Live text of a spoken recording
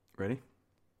Ready?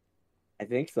 I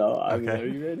think so. I mean, Okay. are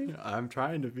you ready? I'm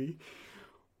trying to be.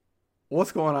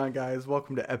 What's going on, guys?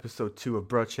 Welcome to episode 2 of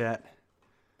Bro Chat.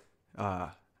 Uh,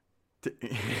 t-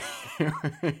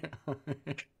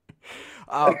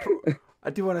 uh, pr- I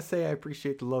do want to say I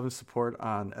appreciate the love and support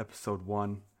on episode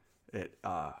 1. It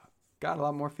got a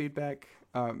lot more feedback.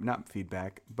 Not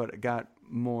feedback, but it got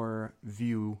more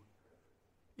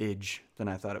view-age than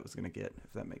I thought it was going to get,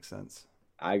 if that makes sense.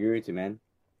 I agree with you, man.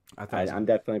 I thought it I, was, I'm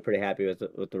definitely pretty happy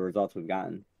with the results we've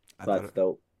gotten. I So thought, that's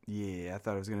dope. I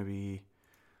thought it was going to be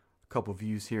couple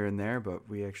views here and there, but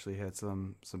we actually had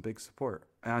some big support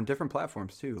on different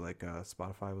platforms too. Like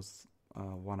Spotify was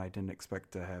one I didn't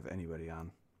expect to have anybody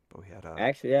on, but we had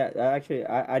Actually,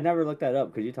 yeah. I never looked that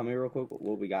up. Could you tell me real quick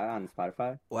what we got on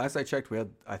Spotify? last I checked we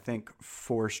had I think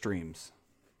 4 streams.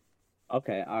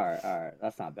 Okay, all right.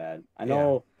 That's not bad. Yeah, I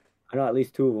know at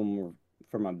least two of them were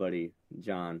for my buddy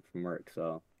John from work.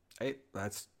 So hey,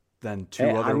 that's then two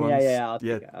hey, I other mean, ones. I'll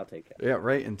Yeah, take it. I'll take it. yeah,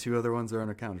 right, and two other ones are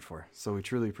unaccounted for. So we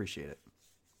truly appreciate it.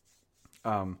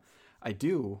 Um, I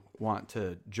do want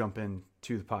to jump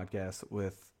into the podcast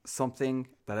with something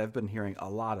that I've been hearing a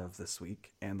lot of this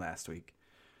week and last week.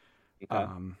 Okay.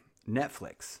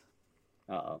 Netflix.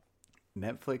 Uh-oh.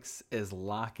 Netflix is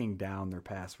locking down their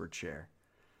password share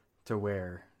to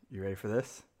where, you ready for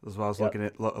this? This is what I was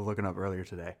Yep. looking up earlier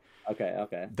today.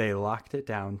 Okay. They locked it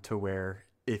down to where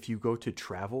if you go to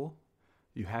travel,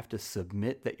 you have to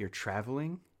submit that you're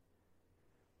traveling,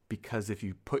 because if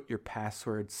you put your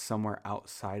password somewhere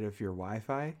outside of your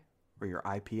Wi-Fi or your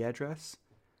IP address,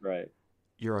 Right.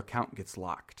 your account gets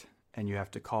locked and you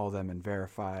have to call them and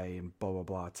verify and blah blah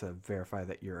blah to verify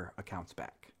that your account's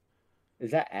back.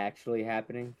 Is that actually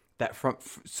happening?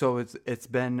 So it's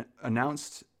been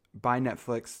announced by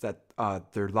Netflix that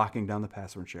they're locking down the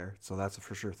password share, so that's a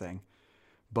for sure thing.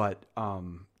 But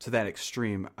to that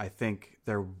extreme, I think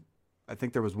there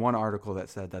was one article that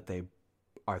said that they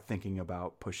are thinking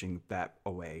about pushing that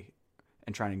away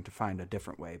and trying to find a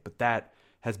different way. But that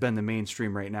has been the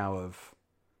mainstream right now. Of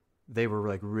they were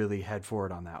like really head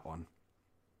forward on that one.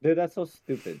 Dude, that's so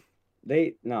stupid.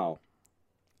 They no.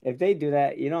 If they do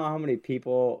that, you know how many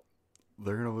people.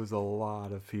 They're gonna lose a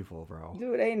lot of people, bro.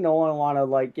 Dude, ain't no one want to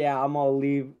like, yeah, I'm gonna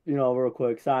leave, real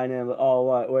quick, sign in. Oh,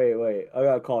 what? Wait, I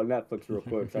gotta call Netflix real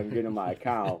quick so I can get in my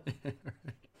account.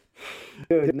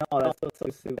 Dude, no, that's so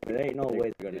stupid. There ain't no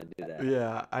way they're gonna do that.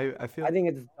 Yeah, I feel I think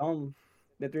it's dumb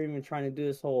that they're even trying to do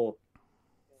this whole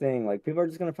thing. Like, people are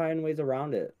just gonna find ways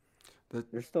around it.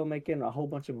 that. They're still making a whole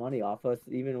bunch of money off us,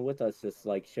 even with us just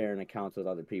like sharing accounts with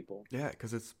other people. Yeah,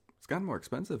 because it's gotten more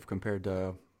expensive compared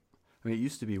to. I mean, it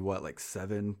used to be what, like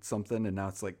 7 something, and now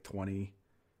it's like 20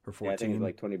 or Yeah, I think it's 14.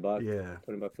 like $20, Yeah,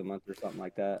 $20 a month or something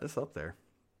like that. it's up there.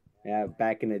 Yeah,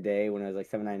 back in the day when it was like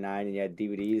 7.99 and you had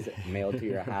DVDs mailed to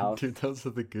your house. Dude, those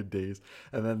are the good days.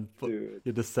 And then Dude. you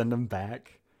had to send them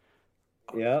back.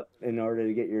 Yep, in order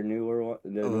to get your the new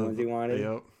ones you wanted.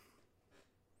 Yep.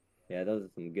 Yeah, those are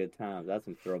some good times. That's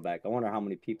some throwback. I wonder how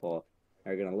many people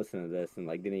are gonna listen to this and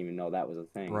like didn't even know that was a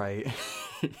thing. Right.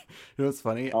 You know what's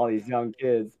funny? All these young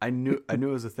kids. I knew it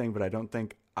was a thing, but I don't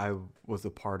think I was a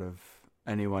part of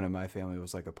anyone in my family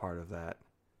was like a part of that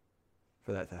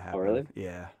for that to Oh, happen. really?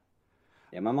 Yeah.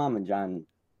 Yeah, my mom and John,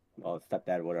 well,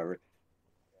 stepdad, whatever.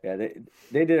 Yeah,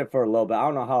 they did it for a little bit. I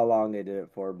don't know how long they did it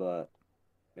for, but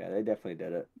yeah, they definitely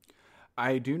did it.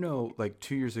 I do know, like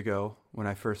 2 years ago when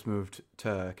I first moved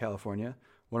to California,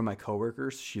 one of my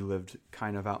coworkers, she lived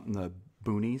kind of out in the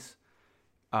boonies.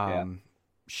 Yeah.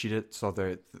 She did, so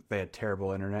they had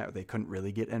terrible internet. They couldn't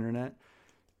really get internet.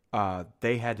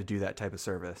 They had to do that type of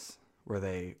service where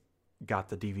they got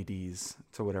the DVDs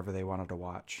to whatever they wanted to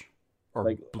watch, or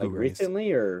Like Blu-rays.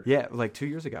 recently or Yeah, like 2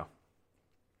 years ago.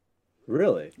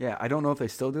 really? Yeah, I don't know if they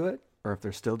still do it or if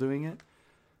they're still doing it,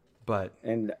 but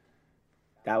And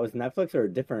that was Netflix or a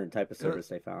different type of it was, service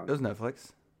they it found? was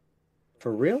Netflix.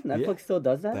 For real? Yeah, Netflix still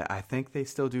does that? I think they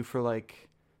still do for like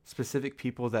specific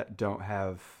people that don't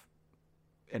have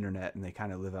internet and they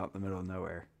kind of live out in the middle of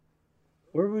nowhere.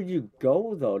 Where would you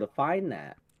go though to find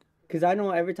that? Because I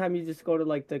know every time you just go to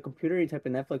like the computer and you type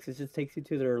in Netflix, it just takes you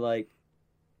to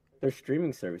their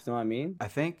streaming service. You know what I mean? I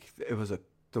think it was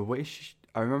the way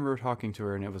I remember talking to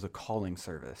her, and it was a calling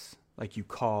service. Like you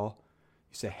call,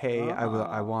 you say, "Hey, I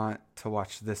Oh, want to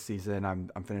watch this season. I'm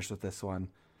finished with this one,"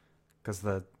 because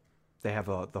they have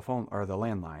the phone or the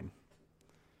landline,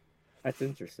 that's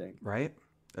interesting. right?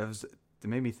 It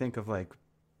made me think of like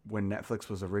when Netflix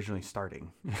was originally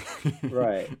starting.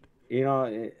 Right.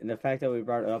 And the fact that we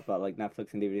brought it up about like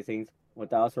Netflix and DVD things, what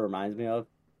that also reminds me of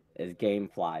is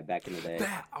GameFly back in the day.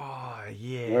 Oh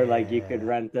Where like you could yeah.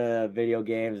 rent the video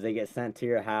games, they get sent to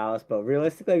your house. But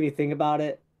realistically, if you think about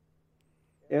it,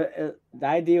 the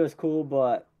idea was cool,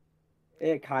 but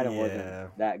it kind of wasn't Yeah.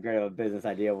 that great of a business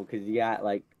idea because you got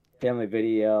like Family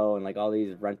Video and like all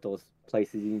these rentals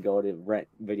places you can go to rent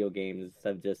video games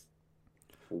instead of just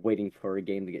waiting for a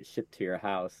game to get shipped to your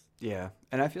house. Yeah.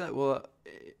 And I feel like, well,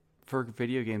 for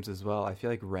video games as well, I feel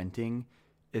like renting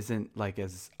isn't like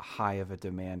as high of a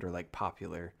demand or like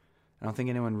popular. I don't think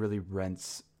anyone really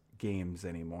rents games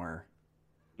anymore.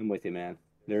 I'm with you, man.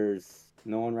 There's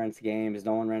no one rents games,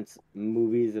 no one rents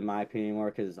movies, in my opinion,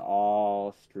 anymore because it's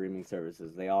all streaming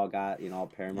services. They all got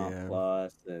Paramount Yeah.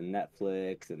 Plus and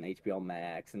Netflix and HBO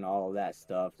Max and all of that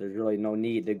stuff. There's really no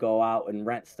need to go out and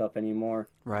rent stuff anymore.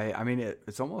 Right. I mean,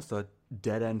 it's almost a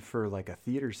dead end for like a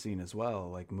theater scene as well,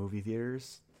 like movie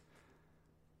theaters.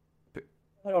 But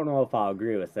I don't know if I'll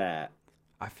agree with that.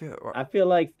 I feel I feel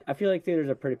like theaters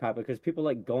are pretty popular because people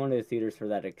like going to the theaters for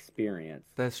that experience.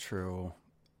 that's true.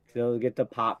 They'll get the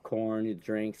popcorn, the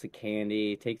drinks, the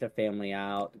candy, take their family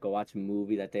out, go watch a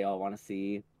movie that they all want to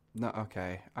see. No,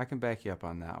 okay. I can back you up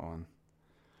on that one.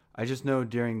 I just know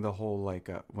during the whole like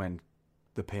when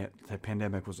the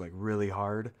pandemic was like really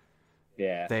hard,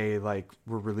 Yeah. they like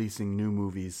were releasing new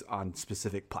movies on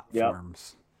specific Yep.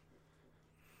 platforms.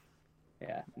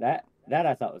 Yeah. That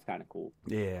I thought was kind of cool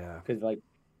Yeah. because like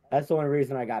that's the only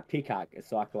reason I got Peacock is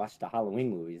so I could watch the Halloween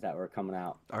movies that were coming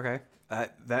out. Okay.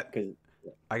 That Because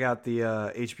I got the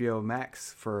HBO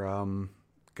Max for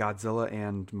Godzilla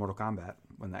and Mortal Kombat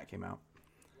when that came out.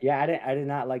 yeah, I did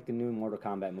not like the new Mortal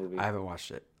Kombat movie. I haven't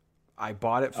watched it. I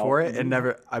bought it Oh, for it and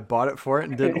never. I bought it for it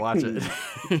and didn't watch it.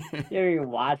 you haven't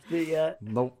even watched it yet,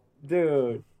 Nope.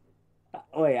 dude.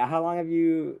 Wait, how long have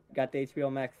you got the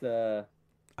HBO Max?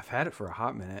 I've had it for a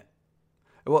hot minute.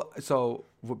 Well, so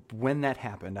when that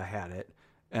happened, I had it,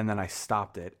 and then I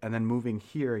stopped it, and then moving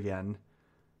here again,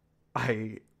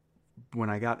 I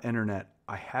when I got internet,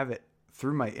 I have it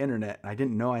through my internet, and I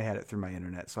didn't know I had it through my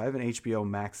internet. So I have an HBO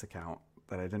Max account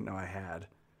that I didn't know I had,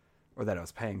 or that I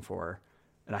was paying for,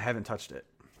 and I haven't touched it.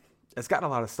 It's got a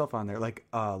lot of stuff on there, like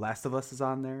Last of Us is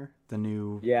on there, the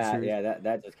new Yeah, series. yeah,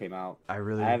 that just came out. I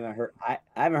really, I haven't heard I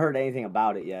haven't heard anything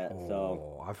about it yet.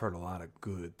 So I've heard a lot of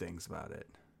good things about it.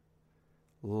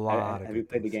 A lot of have you good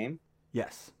played the things. game?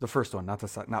 Yes, the first one,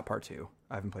 not part two.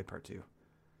 I haven't played part two.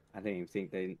 I didn't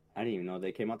even know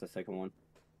they came out the second one.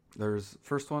 There's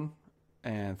first one,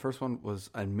 and first one was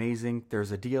amazing.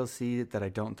 There's a DLC that I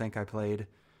don't think I played,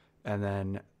 and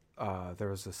then there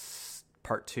was this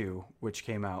part two which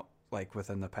came out like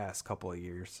within the past couple of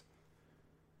years.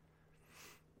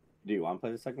 Do you want to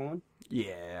play the second one?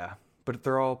 Yeah, but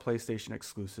they're all PlayStation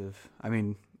exclusive. I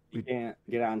mean, You can't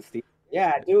get on Steam.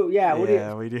 Yeah, dude. Yeah, what do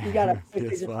yeah, we do. you got a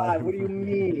PlayStation PS5. 5? What do you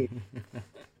mean?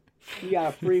 You got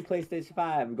a free PlayStation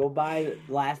 5. Go buy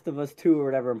Last of Us 2 or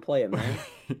whatever and play it, man.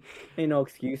 Ain't no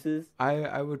excuses.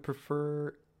 I would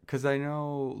prefer because I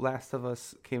know Last of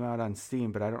Us came out on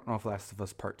Steam, but I don't know if Last of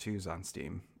Us Part 2 is on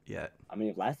Steam yet. I mean,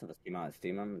 if Last of Us came out on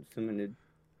Steam, I'm assuming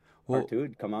Well, Part 2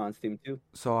 would come out on Steam too.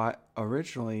 so I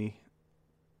originally,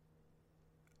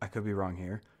 I could be wrong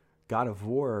here. God of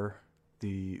War,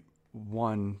 the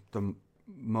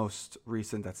most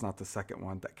recent, that's not the second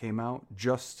one that came out.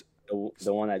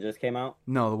 The one that just came out?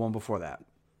 No, the one before that.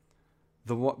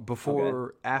 The one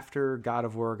before, after God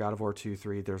of War 2,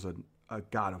 3, there's a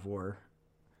God of War.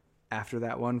 After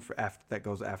that one, that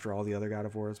goes after all the other God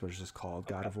of Wars, but it's just called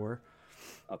God of War.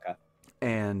 Okay.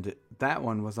 And that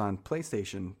one was on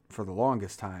PlayStation for the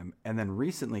longest time, and then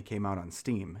recently came out on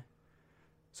Steam.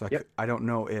 So I don't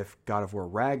know if God of War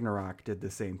Ragnarok did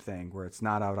the same thing, where it's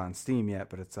not out on Steam yet,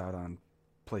 but it's out on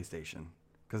PlayStation.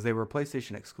 Because they were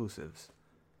PlayStation exclusives.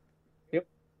 Yep.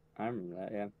 I remember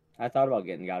that, yeah. I thought about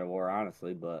getting God of War,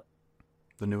 honestly, but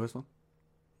The newest one?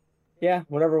 yeah,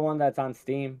 whatever one that's on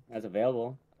Steam that's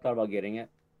available, I thought about getting it.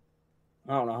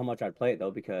 I don't know how much I'd play it,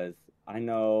 though, because I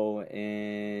know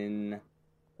in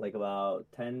like about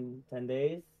 10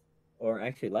 days, or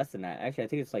actually less than that. Actually, I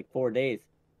think it's like 4 days.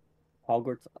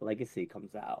 Hogwarts Legacy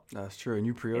comes out. That's true. And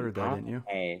you pre-ordered that, didn't you?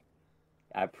 Hey,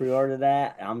 I pre-ordered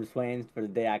that. And I'm just waiting for the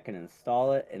day I can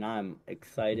install it, and I'm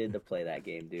excited to play that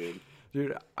game, dude.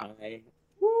 Dude,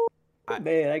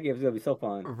 Man, that game's gonna be so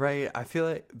fun. right. I feel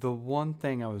like the one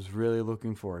thing I was really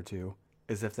looking forward to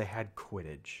is if they had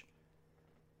Quidditch.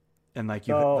 And like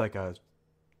you had So, like a...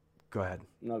 Go ahead.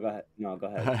 no, go ahead. No, go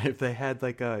ahead. If they had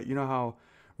like a... You know how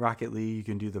Rocket League, you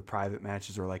can do the private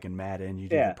matches, or like in Madden, you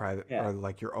do Yeah, the private, yeah. or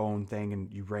like your own thing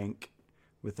and you rank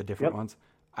with the different Yep. ones.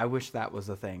 I wish that was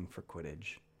a thing for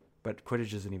Quidditch. But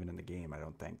Quidditch isn't even in the game, I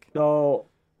don't think. So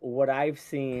what I've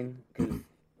seen, because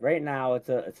right now it's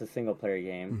a single player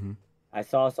game. Hmm. I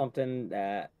saw something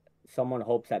that someone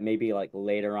hopes that maybe like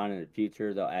later on in the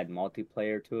future they'll add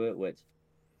multiplayer to it, which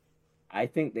I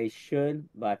think they should,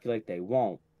 but I feel like they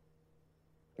won't.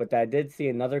 But I did see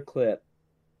another clip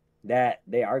that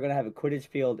they are gonna have a Quidditch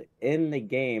field in the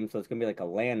game, so it's gonna be like a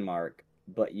landmark,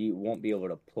 but you won't be able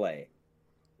to play,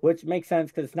 which makes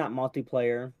sense because it's not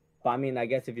multiplayer. But I mean, I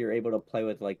guess if you're able to play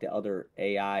with like the other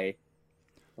AI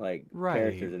like Right.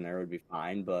 characters in there, would be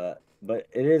fine. But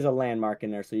it is a landmark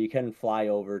in there, so you can fly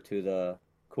over to the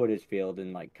Quidditch field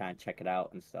and like kind of check it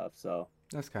out and stuff. So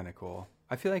That's kind of cool.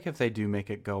 I feel like if they do make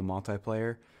it go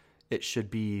multiplayer, it should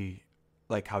be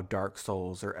like how Dark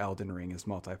Souls or Elden Ring is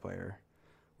multiplayer,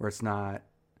 where it's not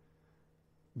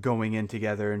going in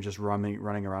together and just running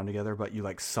around together, but you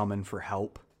like summon for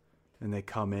help, and they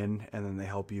come in and then they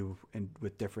help you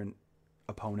with different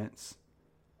opponents.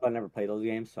 I never played those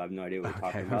games, so I have no idea what you're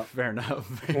Okay, talking about. fair enough.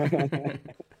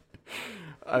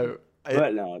 I, I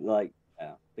But no, like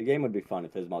yeah, the game would be fun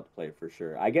if it was multiplayer for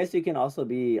sure. I guess you can also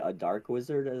be a dark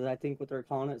wizard, as I think what they're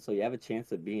calling it. So you have a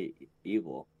chance of being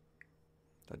evil.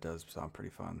 that does sound pretty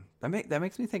fun. That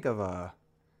makes me think of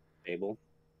Fable.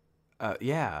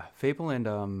 yeah, Fable and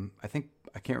I think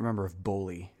I can't remember if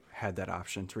Bully had that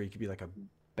option to where you could be like a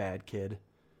bad kid.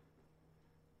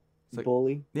 It's like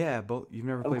Bully. yeah, but you've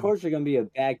never Of played. course, you're gonna be a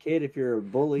bad kid if you're a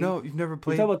bully. No, you've never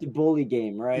You're talking played. about the bully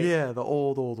game, right? Yeah, the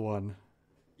old one.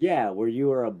 Yeah, where you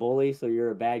are a bully, so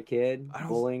you're a bad kid I don't.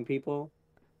 bullying people.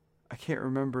 I can't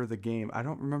remember the game. I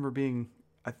don't remember being.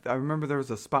 I remember there was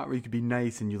a spot where you could be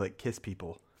nice and you like kiss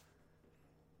people.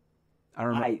 I don't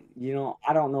remember.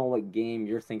 I don't know what game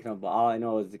you're thinking of, but all I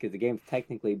know is because the game's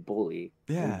technically bully,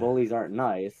 and Yeah. bullies aren't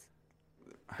nice.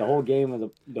 The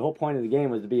whole point of the game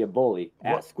was to be a bully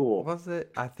at What school. was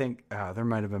it? I think there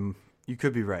might have been. You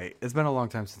could be right. It's been a long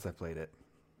time since I played it.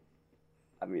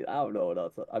 I mean, I don't know what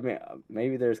else. I mean,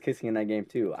 maybe there's kissing in that game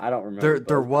too. I don't remember.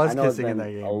 There I was know it's kissing in been that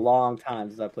a game. long time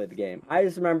since I played the game. I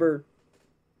just remember.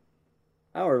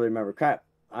 I don't really remember crap.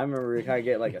 I remember you kind of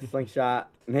get like a slingshot.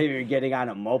 Maybe you're getting on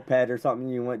a moped or something.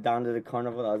 You went down to the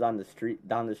carnival. I was on the street,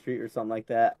 down the street or something like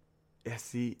that. Yeah.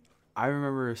 See, I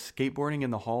remember skateboarding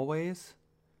in the hallways,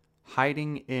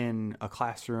 hiding in a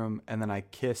classroom, and then I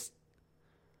kissed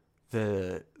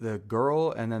the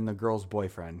girl and then the girl's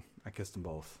boyfriend. I kissed them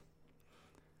both.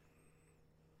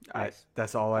 I Nice.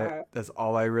 that's all All I right. that's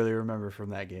all I really remember from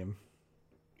that game.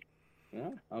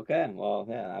 Yeah. Okay. Well,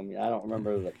 yeah. I mean, I don't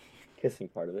remember the kissing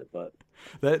part of it, but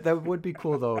That would be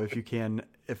cool though if you can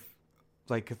if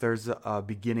there's a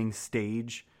beginning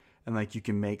stage and like you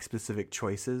can make specific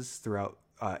choices throughout.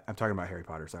 I'm talking about Harry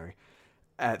Potter. Sorry.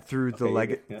 At okay, you're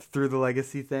good. Yeah. through the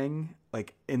legacy thing,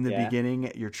 like in the Yeah.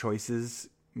 beginning, your choices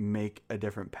make a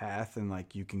different path, and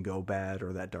like you can go bad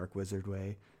or that dark wizard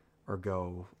way, or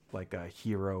go like a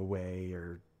hero way,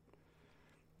 or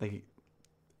like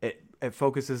it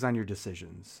focuses on your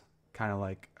decisions, kind of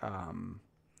like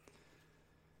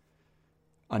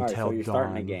All right. So Until you're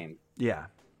starting a Dawn. game, Yeah.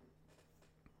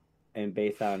 and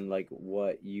based on like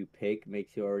what you pick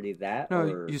makes you already that, No,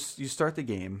 or you start the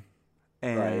game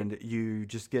right? and you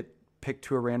just get picked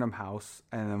to a random house,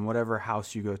 and then whatever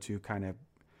house you go to, kind of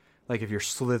like if you're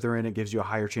Slytherin, it gives you a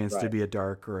higher chance to Right. be a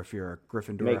dark, or if you're a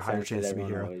Gryffindor, a Makes higher sense because chance to be a everyone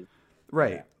hero. always.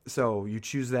 Right. Yeah. So you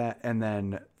choose that, and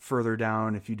then further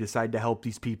down, if you decide to help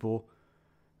these people,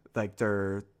 like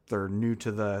they're new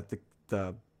to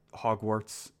the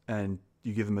Hogwarts, and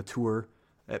you give them a tour,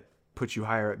 it puts you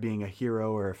higher at being a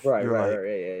hero, or if Right. you're Right. like,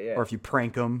 Right. Yeah. Yeah. or Yeah. if you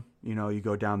prank them, you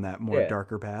go down that more Yeah.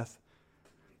 darker path.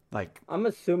 Like, I'm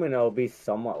assuming it'll be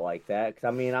somewhat like that because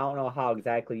I mean I don't know how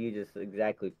exactly you just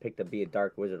exactly pick to be a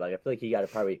dark wizard. Like I feel like you got to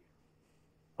probably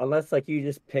unless like you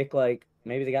just pick like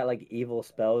maybe they got like evil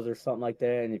spells or something like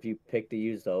that, and if you pick to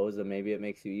use those, then maybe it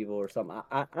makes you evil or something.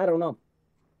 I don't know.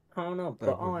 I don't know. But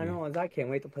that all would I be know is I can't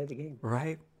wait to play the game.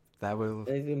 right. That would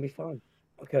It's gonna be fun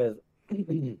because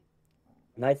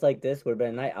nights like this would have been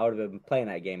a night I would have been playing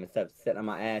that game instead of sitting on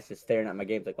my ass just staring at my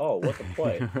games like, oh, what to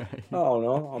play? right. Oh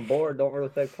no, I'm bored. Don't really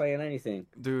feel like playing anything.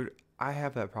 Dude, I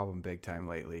have that problem big time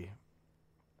lately.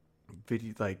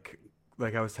 Video like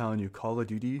I was telling you, Call of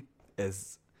Duty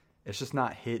is it's just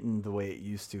not hitting the way it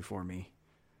used to for me.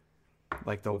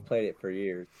 Like the We've played it for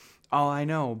years. oh, I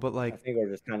know, but I like think we're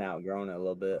just kind of outgrown it a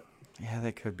little bit. yeah,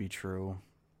 that could be true.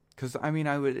 Cuz I mean,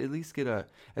 I would at least get a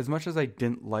as much as I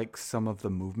didn't like some of the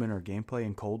movement or gameplay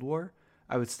in Cold War,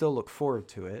 I would still look forward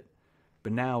to it.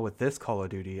 But now with this Call of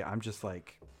Duty, I'm just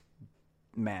like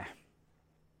meh.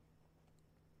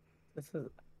 This is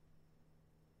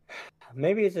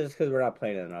maybe it's just because we're not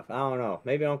playing it enough. I don't know.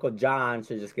 Maybe Uncle John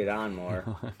should just get on more.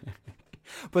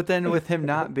 But then with him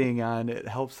not being on, it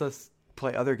helps us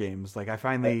play other games. Like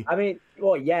I mean,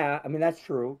 well, yeah. I mean, that's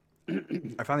true.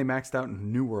 I finally maxed out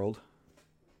in New World,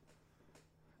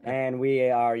 And we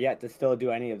are yet to still do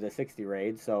any of the 60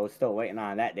 raids, so still waiting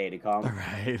on that day to All come.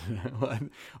 right.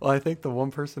 Well, I think the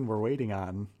one person we're waiting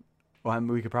on. Well, I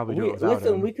mean, we could probably do it We without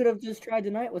listen. him. We could have just tried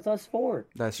tonight with us four.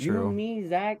 That's You, true. me,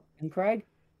 Zach, and Craig.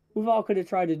 We've all could have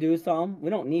tried to do some. We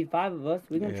don't need five of us.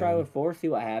 We can try Yeah. with four, see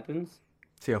what happens.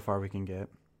 See how far we can get.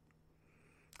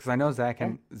 Because I know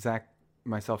Yeah. Zach,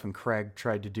 myself, and Craig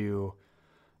tried to do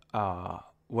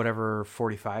whatever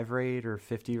 45 raid or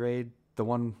 50 raid, the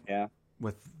one Yeah.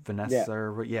 with Yeah. Vanessa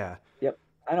or yeah, Yep.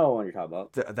 I know what one you're talking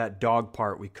about. that dog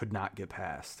part we could not get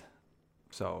past.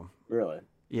 So Really.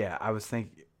 yeah,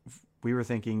 we were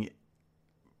thinking.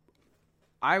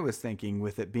 I was thinking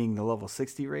with it being the level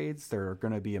 60 raids, they're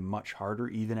going to be a much harder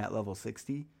even at level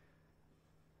 60.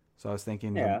 So I was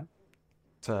thinking Yeah.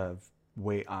 to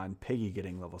wait on Piggy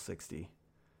getting level 60.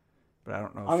 But I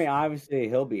don't know. I mean, obviously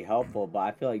he'll be helpful, but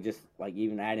I feel like just like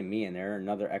even adding me in there,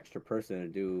 another extra person to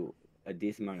do a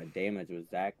decent amount of damage with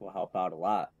Zach will help out a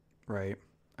lot. Right.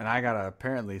 And I got to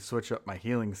apparently switch up my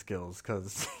healing skills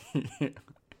because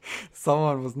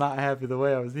someone was not happy the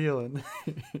way I was healing.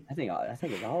 I think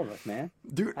it's all of us, man.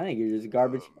 Dude, I think you're just a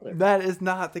garbage healer. that is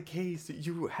not the case.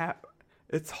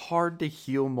 It's hard to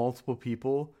heal multiple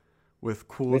people with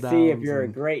cooldowns. But see, if you're a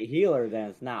great healer, then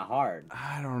it's not hard.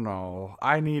 I don't know.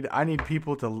 I need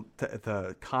people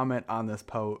to comment on this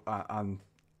on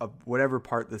whatever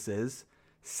part this is,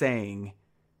 saying,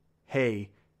 "Hey,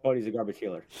 Cody's a garbage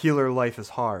healer. healer life is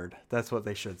hard." That's what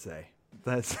they should say.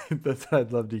 That's what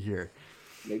I'd love to hear.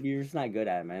 Maybe you're just not good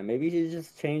at it, man. Maybe you should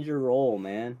just change your role,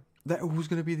 man. Who's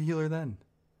gonna be the healer then?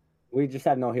 We just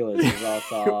have no healers.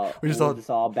 We're just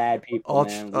all bad people,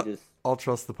 man. I'll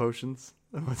trust the potions.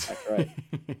 That's right.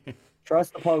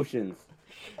 Trust the potions.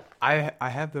 I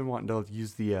have been wanting to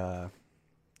use the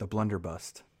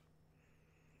blunderbuss.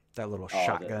 That little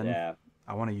shotgun. Yeah.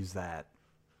 I want to use that.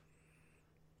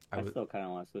 I still kind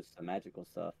of want to switch to magical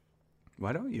stuff.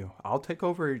 Why don't you? I'll take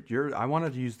over I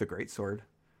wanted to use the greatsword.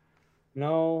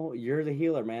 No, you're the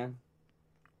healer, man.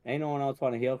 Ain't no one else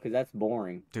want to heal because that's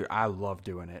boring. Dude, I love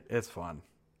doing it. It's fun.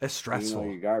 It's stressful. You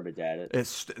know you're garbage at it.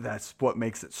 That's what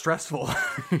makes it stressful.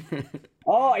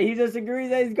 Oh, he just agrees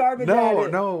that he's garbage at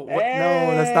it. No,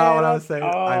 that's not what I was saying.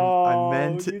 I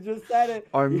meant. You just said it.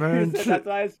 I meant. That's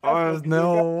why it's stressful.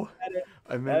 No.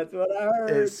 I meant. That's what I heard.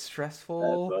 It's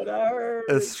stressful. That's what I heard.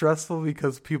 It's stressful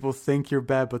because people think you're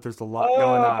bad, but there's a lot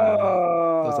going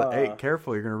on. So it's like, hey,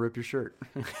 careful, you're gonna rip your shirt.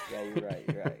 Yeah, you're right.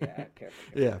 Yeah,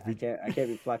 careful. Yeah, I can't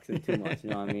be flexing too much.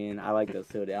 You know what I mean? I like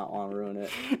this hoodie. I don't want to ruin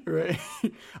it. Right.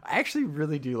 I actually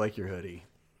really do like your hoodie.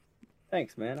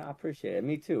 Thanks, man. I appreciate it.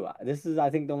 Me too. This is, I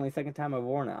think, the only second time I've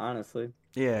worn it. Honestly.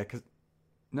 Yeah,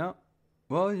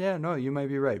 Well, yeah, no, you might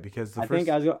be right because I think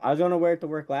I was going to wear it to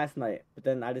work last night, but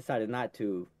then I decided not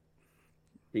to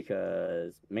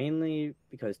mainly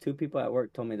because two people at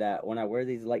work told me that when I wear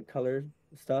these light colored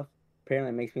stuff, apparently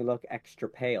it makes me look extra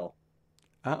pale.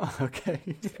 Oh,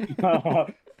 okay.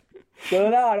 So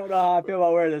now I don't know how I feel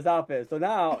about wearing this outfit. So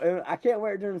now I can't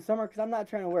wear it during the summer because I'm not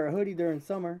trying to wear a hoodie during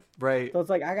summer. Right. So it's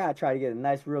like I gotta try to get a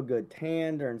nice, real good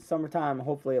tan during summertime.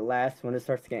 Hopefully it lasts when it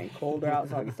starts getting colder out,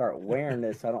 so I can start wearing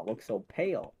this so I don't look so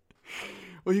pale.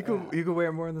 Well, you could wear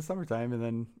it more in the summertime and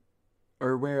then,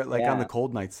 or wear it like on the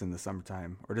cold nights in the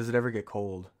summertime. Or does it ever get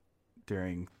cold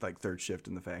during like third shift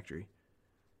in the factory?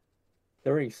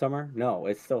 During summer, no,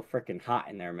 it's still freaking hot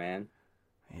in there, man.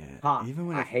 Yeah. Hot.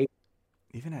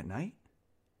 Even at night.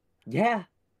 Yeah.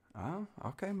 Oh,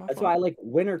 okay. That's why I like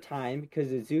winter time because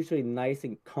it's usually nice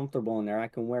and comfortable in there. I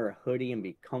can wear a hoodie and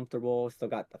be comfortable. Still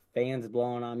got the fans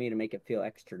blowing on me to make it feel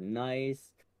extra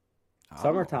nice. Oh.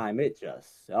 Summertime, it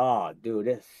sucks. I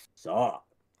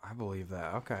believe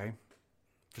that. Okay.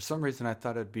 For some reason, I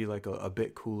thought it'd be like a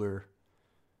bit cooler.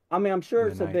 I mean, I'm sure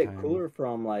it's a bit cooler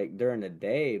from like during the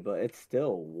day, but it's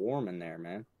still warm in there,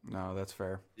 man. No, that's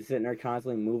fair. You're sitting there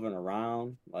constantly moving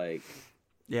around, like.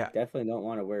 Yeah. Definitely don't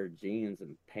want to wear jeans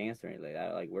and pants or anything like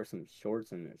that. Like wear some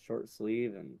shorts and a short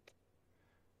sleeve and.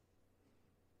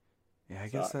 Yeah, I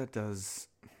guess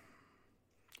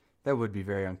that would be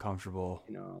very uncomfortable.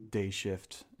 Day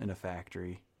shift in a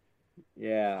factory.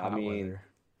 Yeah, I mean, weather.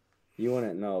 You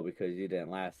wouldn't know because you didn't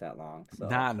last that long. So.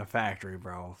 Not in a factory,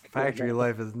 bro. Factory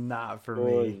life is not for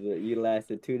me. You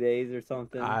lasted 2 days or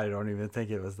something? I don't even think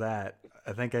it was that.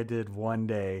 I think I did 1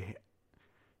 day.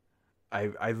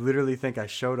 I literally think I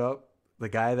showed up. The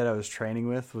guy that I was training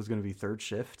with was going to be third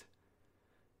shift.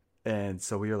 And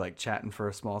so we were like chatting for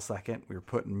a small second. We were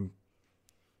putting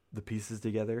the pieces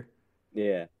together.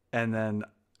 Yeah. And then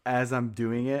as I'm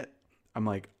doing it, I'm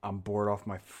like, I'm bored off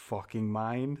my fucking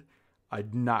mind. I'm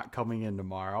not coming in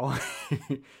tomorrow.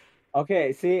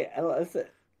 Okay, see,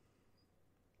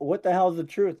 what the hell's the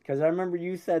truth? Because I remember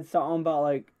you said something about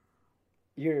like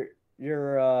your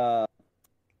your uh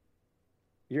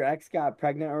your ex got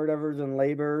pregnant or whatever's in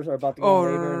labors or about to go in Oh,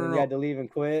 no, labor, no, and no, then you no. had to leave and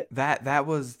quit. That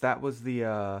was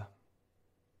the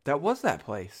that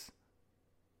place.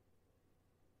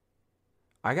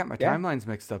 I got my Yeah, timelines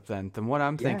mixed up then. Then what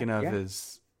I'm yeah, thinking of yeah.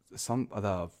 is some of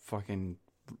the fucking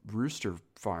rooster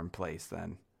farm place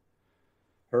then.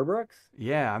 Herbrooks?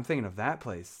 Yeah, I'm thinking of that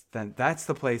place. Then that's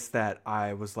the place that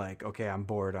I was like, okay, I'm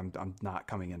bored. I'm not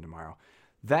coming in tomorrow.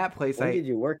 That place When did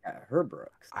you work at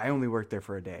Herbrooks? I only worked there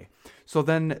for a day. So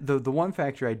then the one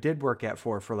factory I did work at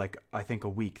for like I think a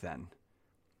week then.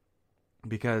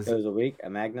 It Because was a week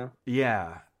at Magna.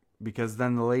 yeah, because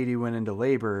then the lady went into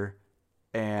labor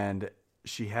and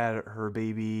she had her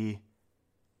baby.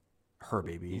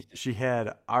 She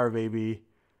had our baby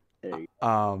There you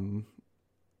um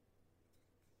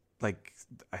like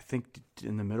I think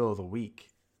in the middle of the week,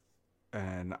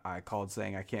 and I called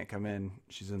saying I can't come in.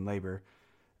 She's in labor.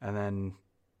 And then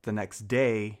the next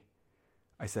day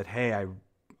I said, "Hey,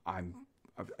 I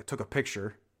took a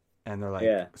picture." And they're go. like,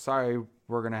 Yeah, "Sorry,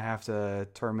 we're going to have to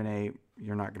terminate.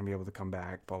 You're not going to be able to come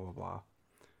back, blah blah blah."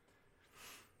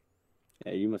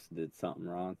 yeah. You must have did something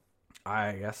wrong.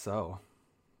 I guess so.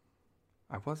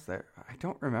 I was there. I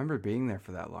don't remember being there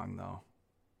for that long though.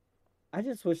 I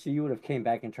just wish that you would have came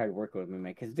back and tried to work with me,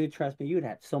 man. Because, dude, trust me, you'd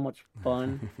have so much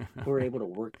fun. If we were able to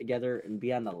work together and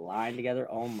be on the line together.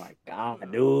 Oh my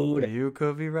god, dude. You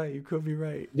could be right. You could be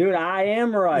right. Dude, I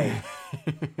am right.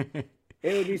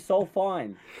 It would be so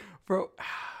fun. Bro,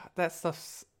 that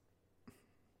stuff's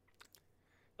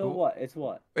So what? It's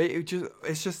what?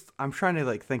 it's just I'm trying to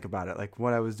like think about it, like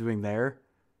what I was doing there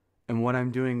and what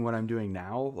I'm doing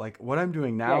now. Like what I'm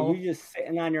doing Yeah, now. you just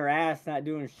sitting on your ass not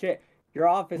doing shit. Your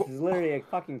office is literally a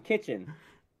fucking kitchen.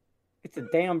 It's a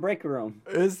damn break room.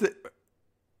 Is it?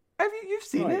 Have you've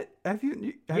seen Like, it? Have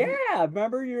you? yeah,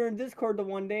 remember you were in Discord the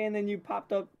one day and then you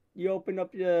popped up, you opened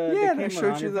up the Yeah, and I camera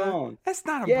showed on you your phone. That's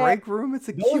not a Yeah, break room. It's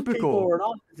a those people cubicle. were in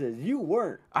offices. You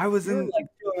weren't. I was You were in. like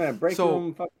chilling in a break So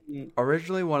room fucking.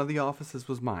 originally, one of the offices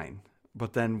was mine,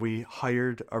 but then we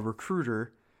hired a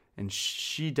recruiter, and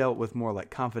she dealt with more like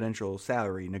confidential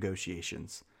salary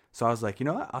negotiations. So I was like, you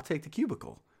know what? I'll take the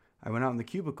cubicle. I went out in the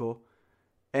cubicle,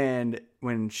 and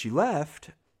when she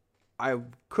left, I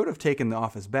could have taken the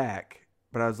office back,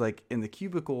 but I was like, in the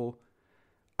cubicle,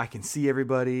 I can see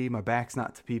everybody. My back's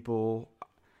not to people.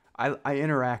 I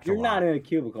interact a You're not lot. in a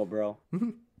cubicle, bro.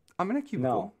 I'm in a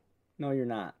cubicle. No, no, you're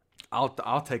not.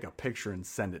 I'll take a picture and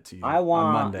send it to you I on want,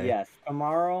 Monday. yes,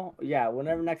 tomorrow. Yeah,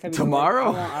 whenever next time you go work, I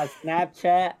Tomorrow? want a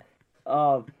Snapchat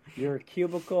of your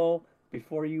cubicle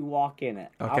before you walk in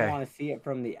it. I Okay. want to see it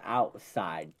from the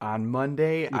outside On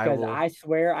Monday, I because will. I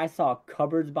swear I saw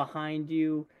cupboards behind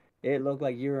you. It looked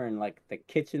like you were in like the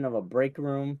kitchen of a break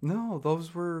room. No,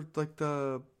 those were like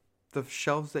the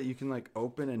shelves that you can like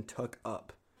open and tuck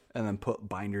up, and then put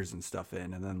binders and stuff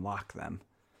in, and then lock them.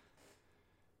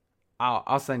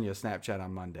 I'll send you a Snapchat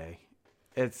on Monday.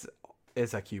 It's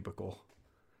it's a cubicle.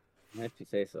 If you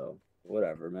say so.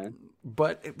 Whatever, man.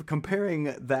 But comparing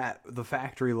the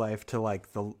factory life to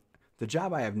like the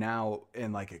job I have now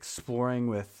in like exploring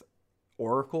with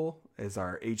Oracle as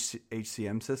our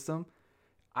HCM system,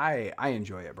 I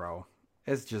enjoy it, bro.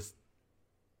 It's just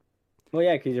Well,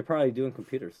 yeah, because you're probably doing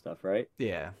computer stuff, right?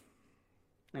 yeah,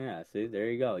 Yeah, see, there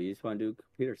you go. You just want to do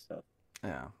computer stuff.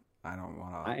 yeah. I don't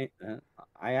want to.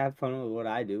 I have fun with what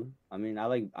I do. I mean, I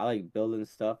like building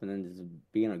stuff and then just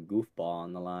being a goofball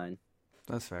on the line.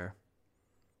 That's fair.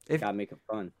 If Gotta make it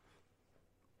fun.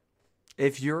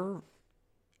 if your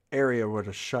area were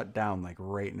to shut down like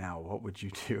right now, what would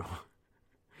you do?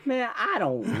 Man, I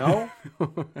don't know.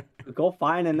 Go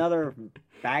find another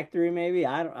factory, maybe.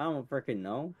 I don't freaking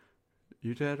know.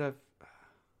 You'd have.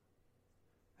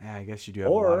 Yeah, I guess you do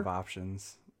have a lot of Or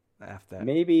options after that.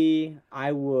 maybe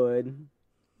I would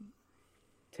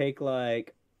take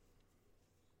like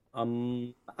I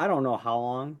don't know how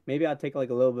long. Maybe I'll take like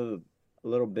a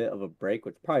little bit of a break,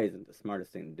 which probably isn't the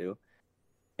smartest thing to do.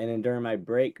 And then during my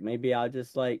break, maybe I'll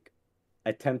just like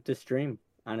attempt to stream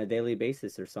on a daily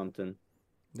basis or something.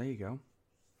 There you go.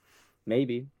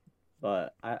 Maybe,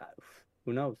 but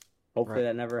who knows? Hopefully Right.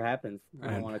 that never happens.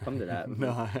 I don't want to come to that. No,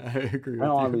 I agree with I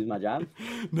don't want to you. lose my job.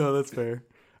 No, that's fair.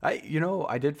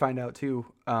 I did find out too.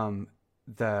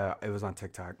 It was on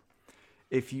TikTok.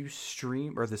 If you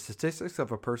stream, or the statistics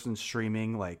of a person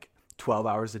streaming like 12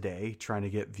 hours a day trying to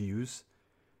get views,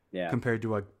 Yeah, compared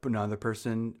to another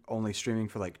person only streaming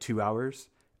for like 2 hours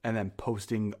and then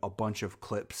posting a bunch of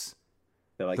clips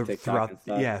so like TikTok throughout and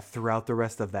stuff. throughout the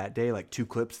rest of that day, like 2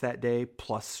 clips that day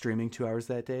plus streaming 2 hours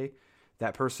that day.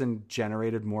 that person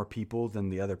generated more people than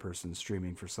the other person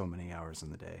streaming for so many hours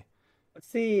in the day.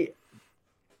 See,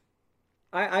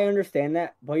 I understand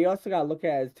that, but you also gotta look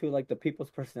at it too, like the people's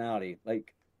personality.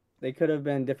 Like they could have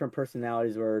been different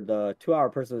personalities where the 2 hour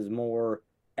person is more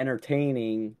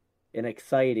entertaining and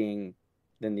exciting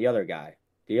than the other guy.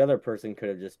 The other person could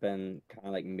have just been kind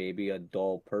of like maybe a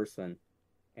dull person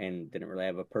and didn't really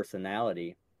have a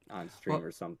personality on stream Well,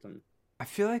 or something. I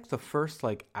feel like the first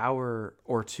like hour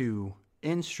or two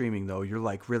in streaming though, you're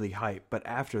like really hyped, but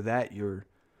after that, you're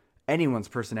anyone's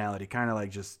personality kind of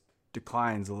like just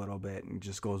declines a little bit and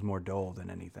just goes more dull than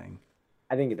anything.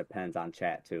 I think it depends on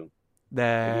chat too.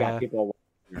 If you got The people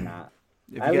watching or not.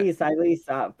 if you At get least, at least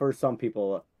for some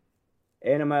people,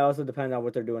 and it might also depend on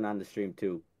what they're doing on the stream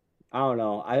too. I don't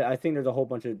know. I think there's a whole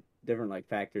bunch of different like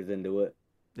factors into it.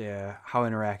 yeah, how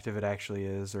interactive it actually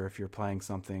is, or if you're playing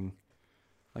something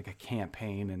like a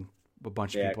campaign and a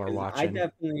bunch of Yeah, people are because I watching.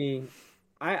 definitely,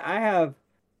 I have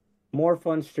more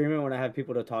fun streaming when I have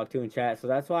people to talk to in chat. So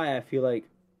that's why I feel like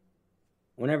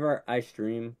whenever I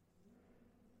stream,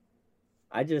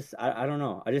 I don't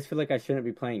know. I just feel like I shouldn't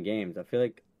be playing games. I feel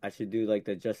like I should do like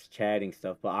the just chatting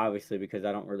stuff. But obviously, because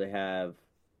I don't really have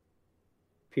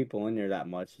people in there that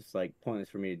much, it's like pointless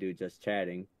for me to do just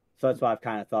chatting. So that's why I've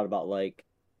kind of thought about like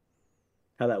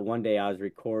how that one day I was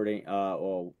recording,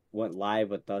 or went live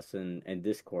with us in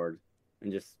Discord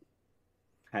and just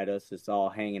had us just all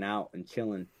hanging out and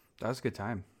chilling. That was a good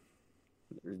time.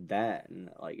 There's that and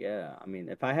like yeah, I mean,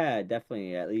 if I had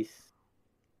definitely at least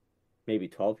maybe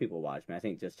 12 people watch me, I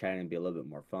think just chatting would be a little bit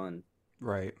more fun.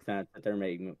 Right. It's not that they're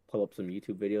making pull up some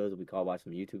YouTube videos. We call watch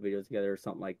some YouTube videos together or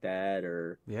something like that.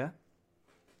 Or Yeah.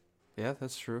 Yeah,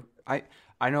 that's true. I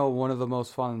know one of the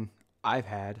most fun I've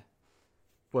had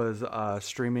was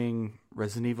streaming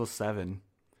Resident Evil 7,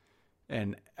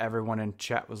 and everyone in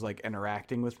chat was like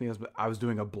interacting with me. I was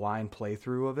doing a blind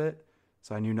playthrough of it,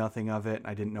 so I knew nothing of it and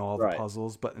I didn't know all the right.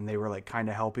 puzzles, but and they were like kind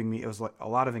of helping me. It was like a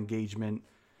lot of engagement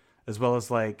as well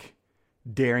as like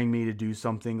daring me to do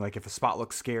something. Like if a spot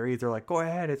looks scary, they're like, "Go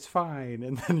ahead, it's fine."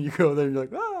 And then you go there and you're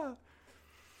like, "Ah."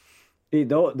 See,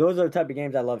 those are the type of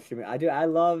games I love streaming. I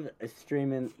love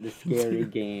streaming the scary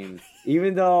games.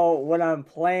 Even though when I'm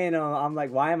playing them, I'm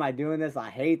like, why am I doing this? I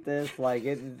hate this. Like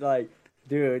it's like,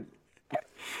 dude,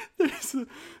 There's a,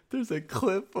 there's a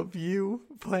clip of you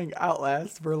playing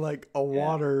Outlast where like a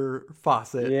yeah, water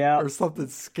faucet yeah, or something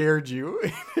scared you.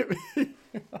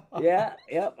 yeah,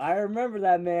 yep. I remember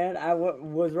that, man.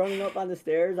 Was running up on the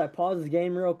stairs. I paused the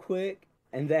game real quick,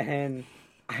 and then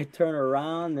I turn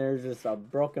around. There's just a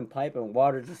broken pipe and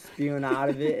water just spewing out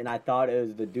of it, and I thought it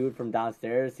was the dude from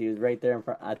downstairs. He was right there in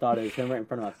front. I thought it was him right in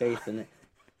front of my face, and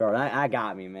bro, I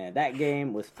got me, man. That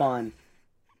game was fun.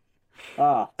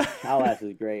 Oh, Outlast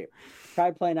was great.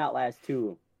 Tried playing Outlast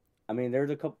 2. I mean, there's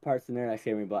a couple parts in there that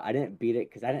scared me, but I didn't beat it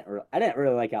because I didn't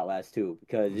really like Outlast 2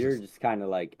 because It's you're just just kind of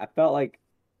like I felt like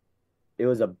it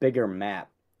was a bigger map,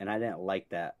 and I didn't like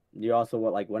that. You also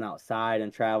went outside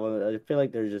and traveled. I feel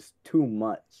like there's just too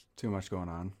much. too much going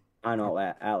on. I know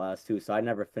Outlast 2, so I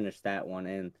never finished that one.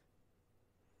 And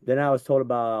then I was told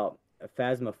about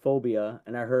Phasmophobia,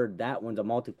 and I heard that one's a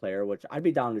multiplayer, which I'd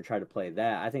be down to try to play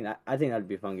that. I think that'd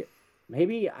be fun.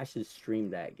 Maybe I should stream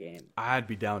that game. I'd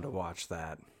be down to watch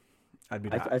that. I'd be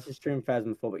down. I should stream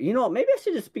Phasmophobia. You know, maybe I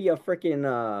should just be a freaking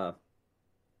a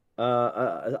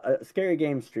scary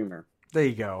game streamer There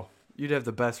you go. You'd have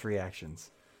the best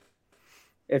reactions.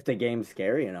 if the game's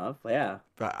scary enough. Yeah.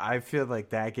 But I feel like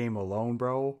that game alone,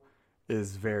 bro,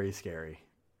 is very scary.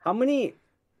 How many?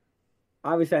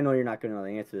 Obviously, I know you're not going to know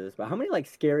the answer to this, but how many like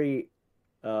scary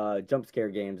jump scare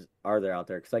games are there out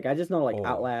there? Because like I just know like Oh.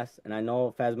 Outlast, and I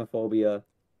know Phasmophobia.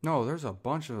 No, there's a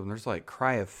bunch of them. There's like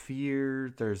Cry of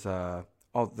Fear. There's all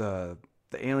the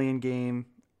Alien game.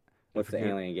 I What's the forget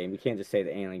alien game? You can't just say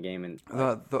the alien game and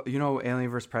like, the you know Alien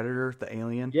vs Predator, the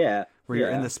Alien, yeah, where you're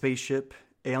in yeah. the spaceship.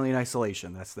 Alien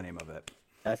Isolation. That's the name of it.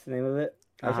 That's the name of it.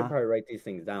 I should Uh-huh. probably write these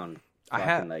things down I so I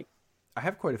have can like. I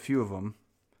have quite a few of them,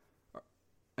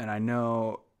 and I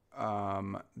know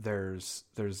there's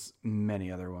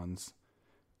many other ones.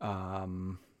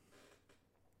 Um,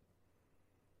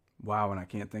 wow, and I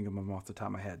can't think of them off the top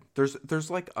of my head. There's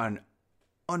like an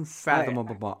I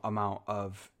unfathomable amount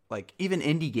of like even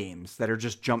indie games that are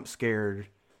just jump scared.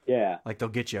 yeah. Like they'll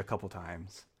get you a couple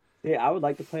times. Yeah, I would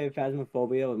like to play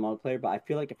Phasmophobia with multiplayer, but I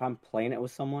feel like if I'm playing it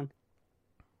with someone,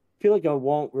 I feel like it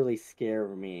won't really scare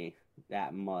me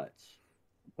that much.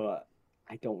 But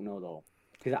I don't know though,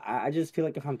 because I just feel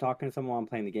like if I'm talking to someone while I'm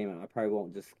playing the game, I probably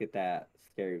won't just get that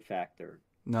scary factor.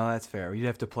 No, that's fair. You'd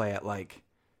have to play at like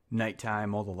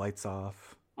nighttime, all the lights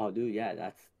off. Oh, dude,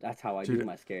 yeah, that's how I do Dude,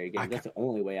 my scary I games. That's the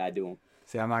only way I do them.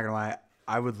 see. I'm not gonna lie.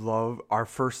 I would love our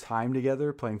first time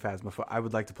together playing Phasmophobia. I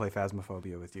would like to play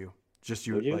Phasmophobia with you. Just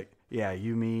you, Would you? like, yeah,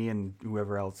 you, me, and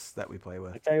whoever else that we play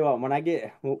with. I tell you what,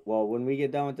 when we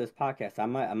get done with this podcast, I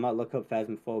might look up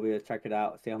Phasmophobia, check it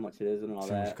out, see how much it is and all See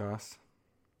how much it that. costs.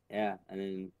 Yeah, and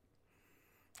then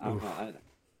I don't Oof. know.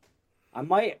 I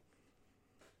might,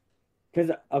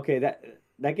 because okay,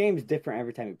 that game's different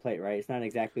every time you play it, right? It's not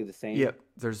exactly the same. Yep,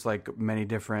 there's like many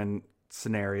different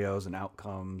scenarios and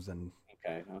outcomes, and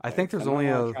Okay. I Okay. think So there's I might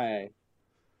only want a to try.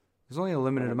 there's only a Go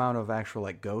limited ahead. amount of actual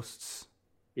like ghosts.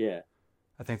 Yeah.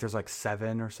 I think there's like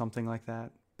 7 or something like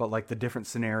that. But like the different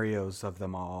scenarios of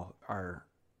them all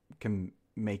can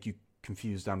make you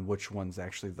confused on which one's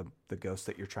actually the ghost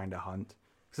that you're trying to hunt.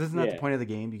 Because isn't that the Yeah. point of the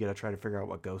game? You got to try to figure out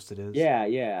what ghost it is. Yeah,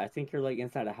 yeah. I think you're like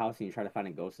inside a house and you try to find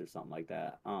a ghost or something like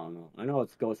that. I don't know. I know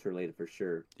it's ghost related for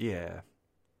sure. Yeah.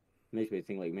 Makes me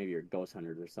think like maybe you're ghost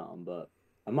hunters or something, but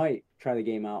I might try the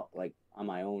game out like on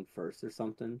my own first or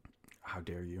something. How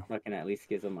dare you? I can at least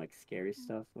get some like scary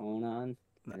stuff going on,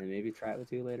 and then maybe try it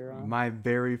with you later on. My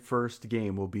very first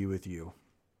game will be with you,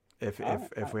 if All right,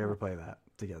 if all we ever right. play that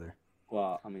together.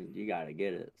 Well, I mean, you gotta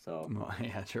get it. So Well,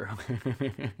 yeah, true.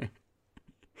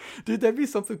 Dude, that'd be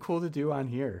something cool to do on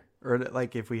here, or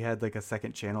like if we had like a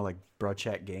second channel, like Bro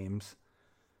Chat Games.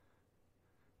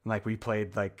 Like we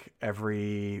played like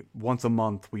every once a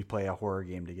month, we play a horror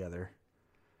game together.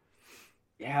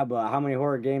 yeah, but how many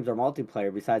horror games are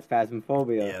multiplayer besides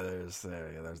Phasmophobia? Yeah,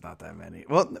 there's not that many.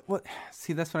 Well, what?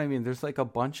 See, that's what I mean. There's like a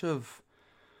bunch of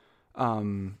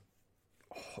um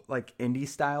like indie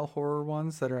style horror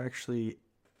ones that are actually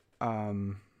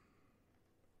um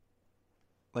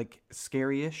like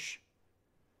scary-ish,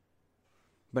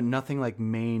 but nothing like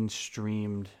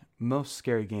mainstreamed. Most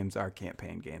scary games are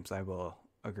campaign games. I will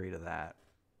agree to that.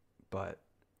 But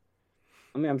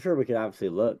I mean, I'm sure we could obviously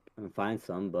look and find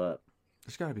some, but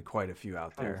there's got to be quite a few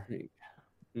out I don't there. think.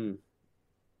 Hmm.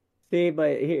 See,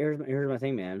 but here's my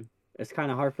thing, man. It's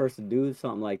kind of hard for us to do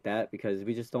something like that because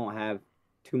we just don't have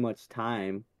too much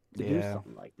time to do Yeah.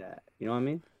 something like that. You know what I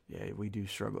mean? Yeah, we do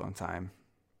struggle on time.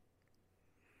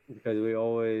 Because we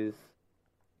always,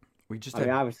 We just I mean,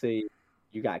 have obviously,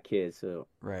 you got kids, so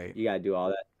right. you got to do all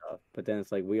that stuff. But then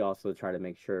it's like we also try to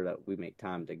make sure that we make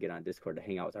time to get on Discord to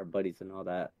hang out with our buddies and all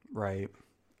that. Right.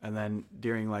 And then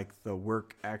during like the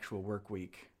actual work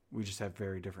week, we just have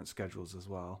very different schedules as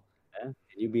well. Yeah? And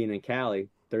you being in Cali,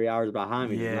 3 hours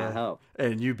behind me does not Yeah. help.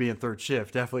 And you being third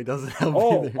shift definitely doesn't help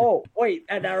Oh, either. oh, wait,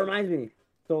 that reminds me.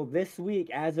 So this week,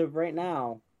 as of right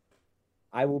now,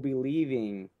 I will be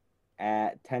leaving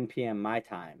at 10 p.m. my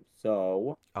time.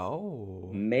 So Oh.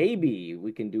 maybe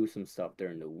we can do some stuff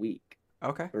during the week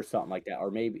Okay. or something like that. Or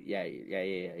maybe, yeah.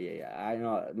 I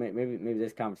know maybe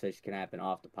this conversation can happen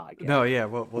off the podcast. No, yeah,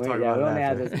 we'll talk Yeah, about we it only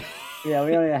have after. this. Yeah,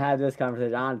 we don't even have this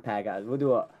conversation on the podcast. We'll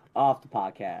do it off the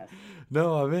podcast.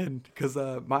 No, I'm in because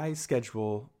my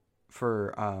schedule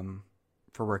for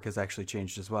work has actually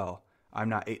changed as well. I'm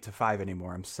not 8 to 5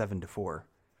 anymore. I'm 7 to 4.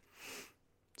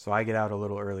 So I get out a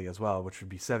little early as well, which would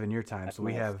be 7 your time. That's So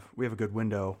we nice. have a good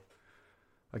window.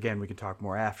 Again, we can talk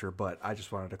more after, but I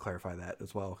just wanted to clarify that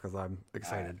as well because I'm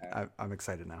excited. All right. I'm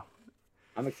excited now.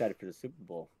 I'm excited for the Super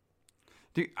Bowl.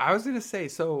 Dude, I was gonna say,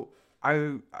 so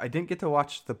I didn't get to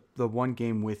watch the one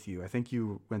game with you. I think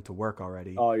you went to work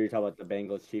already. Oh, you're talking about the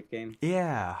Bengals Chief game?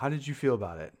 Yeah, how did you feel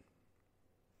about it?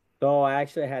 So I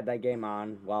actually had that game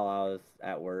on while I was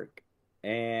at work,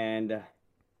 and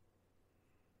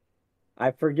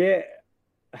I forget.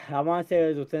 I want to say it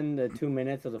was within the 2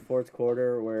 minutes of the fourth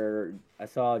quarter where I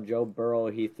saw Joe Burrow.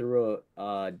 He threw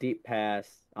a deep pass.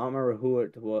 I don't remember who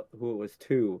it was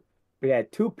to, but he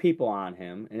had 2 people on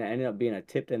him, and it ended up being a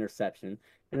tipped interception.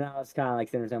 And I was kind of like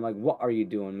sitting there, I'm like, "What are you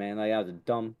doing, man? Like that was a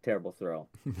dumb, terrible throw."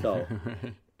 So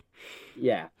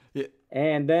yeah. Yeah.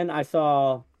 And then I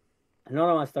saw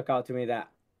another one stuck out to me that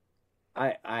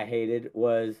I hated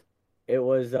was it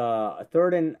was a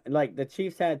third and like the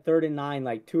Chiefs had 3rd and 9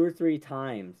 like 2 or 3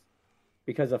 times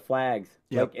because of flags.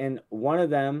 Yep. Like in one of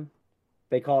them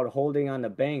they called holding on the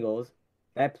Bengals.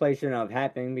 That play shouldn't have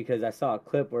happened because I saw a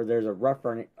clip where there's a ref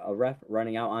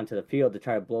running out onto the field to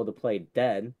try to blow the play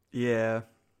dead. Yeah.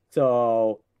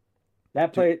 So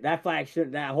that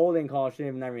holding call shouldn't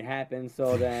have never happened.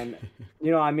 So then,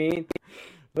 you know what I mean?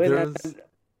 But There's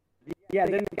yeah,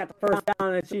 then they got the first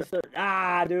down and the Chiefs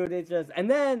are, dude, it's just and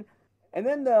then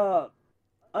the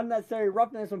unnecessary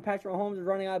roughness when Patrick Mahomes is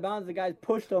running out of bounds, the guys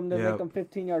pushed him to Yep. make him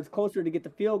 15 yards closer to get the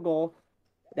field goal.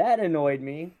 That annoyed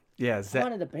me. yeah, I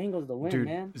wanted the Bengals to win, dude,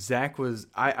 man. Zach was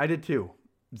I did too.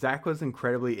 Zach was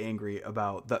incredibly angry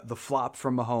about the flop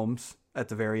from Mahomes at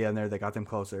the very end there that got them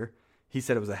closer. He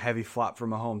said it was a heavy flop from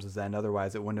Mahomes' end,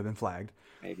 otherwise it wouldn't have been flagged.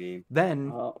 Maybe.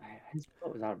 Then His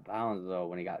foot was out of bounds though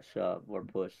when he got shoved or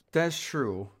pushed. That's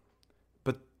true.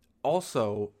 But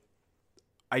also,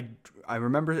 I I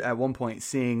remember at one point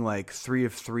seeing like 3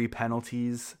 of 3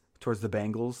 penalties towards the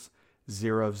Bengals,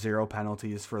 0 of 0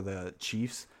 penalties for the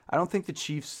Chiefs. I don't think the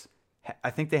Chiefs. I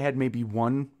think they had maybe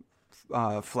one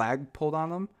flag pulled on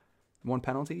them, one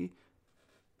penalty,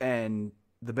 and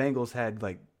the Bengals had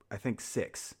like I think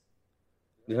 6.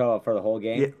 So for the whole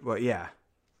game? Yeah, well, yeah.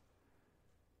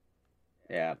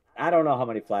 Yeah. I don't know how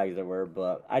many flags there were,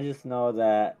 but I just know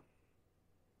that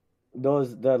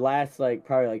the last like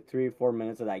probably like 3 or 4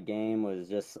 minutes of that game was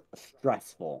just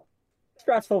stressful.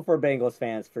 Stressful for Bengals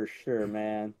fans for sure,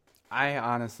 man. I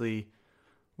honestly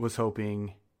was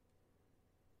hoping.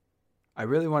 I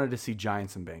really wanted to see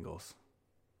Giants and Bengals.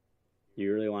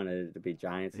 You really wanted it to be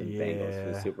Giants and Bengals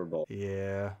for the Super Bowl.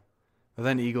 Yeah. But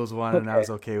then Eagles won, and I was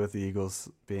okay with the Eagles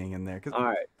being in there. All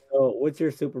right. So, what's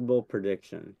your Super Bowl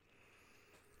prediction?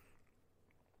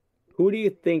 Who do you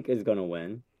think is going to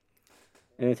win?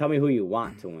 And then tell me who you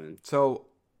want to win. So,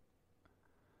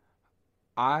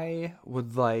 I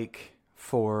would like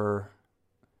for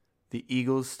the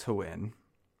Eagles to win.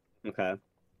 Okay.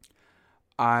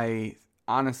 I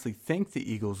honestly think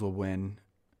the Eagles will win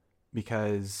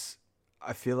because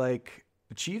I feel like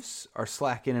the Chiefs are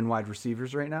slacking in wide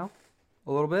receivers right now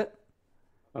a little bit.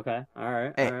 Okay. All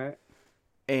right.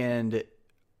 And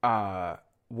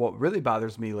what really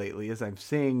bothers me lately is I'm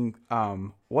seeing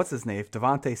what's his name,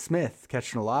 Devontae Smith,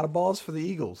 catching a lot of balls for the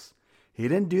Eagles. He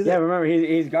didn't do that. Yeah, remember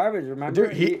he's garbage. Remember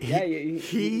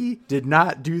he did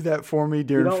not do that for me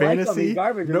during fantasy. Like him. He's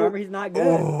garbage. Nope. Remember he's not good.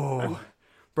 Oh,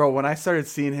 bro, when I started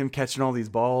seeing him catching all these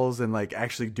balls and like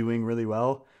actually doing really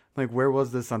well, I'm like, where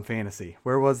was this on fantasy?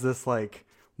 Where was this like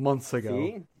months ago?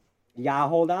 See? You gotta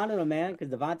hold on to him, man, because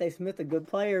Devontae Smith's a good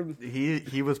player.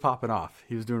 He was popping off.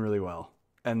 He was doing really well.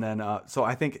 And then so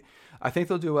I think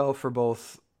they'll do well for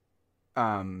both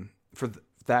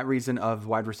that reason of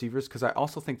wide receivers, because I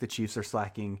also think the Chiefs are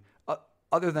slacking.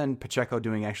 Other than Pacheco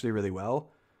doing actually really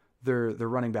well, their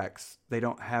running backs, they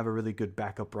don't have a really good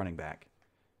backup running back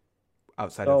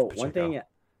outside of Pacheco. One thing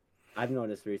I've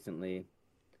noticed recently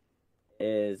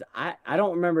is I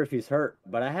don't remember if he's hurt,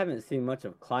 but I haven't seen much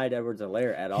of Clyde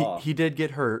Edwards-Helaire at all. He did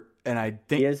get hurt, and I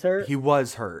think he is hurt? He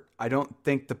was hurt. I don't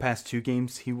think the past 2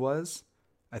 games he was.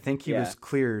 I think he was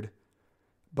cleared,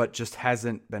 but just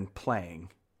hasn't been playing.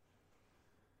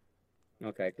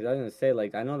 Okay, because I was gonna say,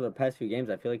 like, I know the past few games,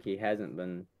 I feel like he hasn't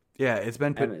been. Yeah, I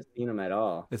haven't seen him at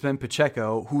all. It's been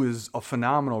Pacheco, who is a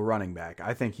phenomenal running back.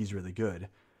 I think he's really good.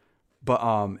 But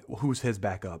who's his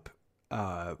backup?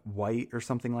 White or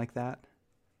something like that?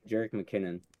 Jerick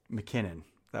McKinnon,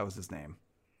 that was his name.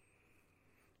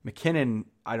 McKinnon,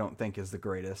 I don't think is the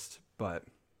greatest, but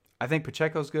I think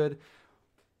Pacheco's good.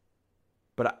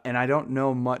 And I don't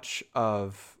know much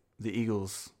of the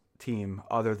Eagles team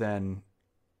other than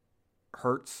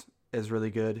Hurts is really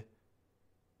good.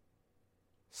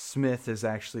 Smith has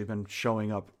actually been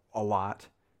showing up a lot.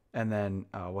 And then,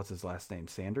 what's his last name?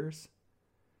 Sanders?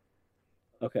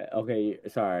 Okay.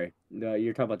 Sorry.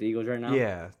 You're talking about the Eagles right now?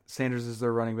 Yeah. Sanders is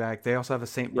their running back. They also have a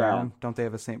St. Brown. Yeah. Don't they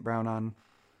have a St. Brown on?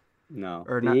 No.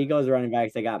 The Eagles running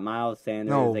backs, they got Miles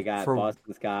Sanders. No, they got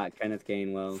Boston Scott, Kenneth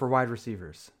Gainwell. For wide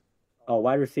receivers. Oh,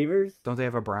 wide receivers? Don't they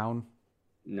have a Brown?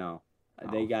 No.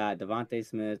 They got Devontae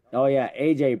Smith. Oh, yeah,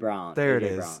 A.J. Brown. There it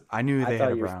is. Brown. I knew they had a Brown. I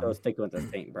thought you were still sticking with the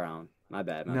St. Brown. My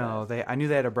bad. I knew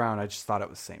they had a Brown. I just thought it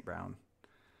was St. Brown.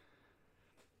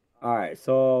 All right,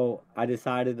 so I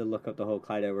decided to look up the whole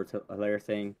Clyde Edwards-Helaire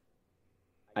thing.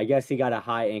 I guess he got a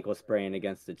high ankle sprain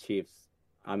against the Chiefs.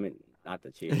 I mean, not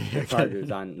the Chiefs. The Chargers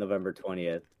on November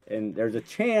 20th. And there's a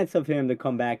chance of him to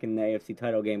come back in the AFC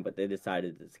title game, but they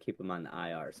decided to keep him on the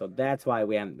IR. So that's why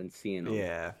we haven't been seeing him.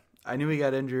 Yeah. I knew he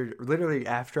got injured literally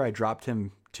after I dropped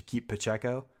him to keep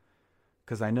Pacheco,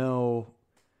 because I know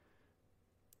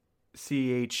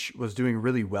CH was doing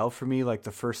really well for me like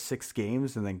the first 6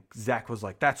 games, and then Zach was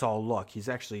like, that's all luck. He's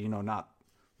actually, not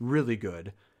really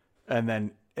good. And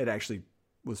then it actually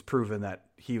was proven that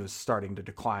he was starting to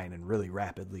decline and really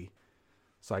rapidly.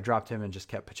 So I dropped him and just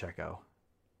kept Pacheco.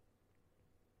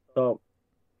 So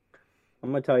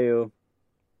I'm going to tell you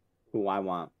who I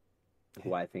want,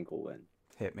 who I think will win.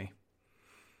 Hit me.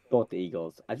 Both the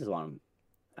Eagles. I just want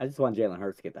Jalen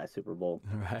Hurts to get that Super Bowl.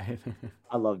 Right.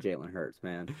 I love Jalen Hurts,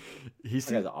 man.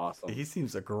 He's awesome. He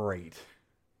seems great.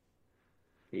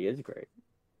 He is great.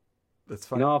 That's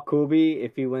funny. Kubi,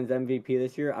 if he wins MVP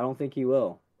this year, I don't think he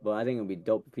will. But I think it'll be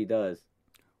dope if he does.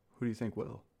 Who do you think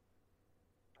will?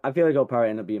 I feel like he'll probably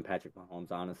end up being Patrick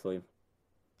Mahomes, honestly.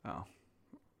 Oh.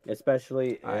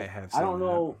 Especially I don't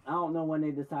know when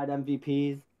they decide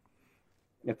MVPs.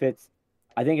 If it's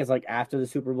I think it's like after the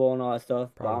Super Bowl and all that stuff,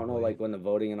 but I don't know Probably. like when the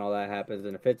voting and all that happens.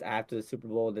 And if it's after the Super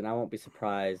Bowl, then I won't be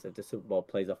surprised if the Super Bowl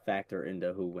plays a factor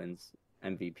into who wins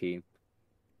MVP.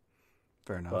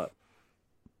 Fair enough. But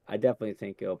I definitely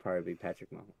think it'll probably be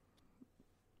Patrick Mahomes.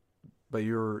 But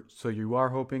you are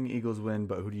hoping Eagles win,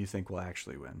 but who do you think will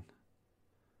actually win?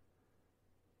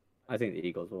 I think the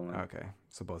Eagles will win. Okay,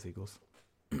 so both Eagles.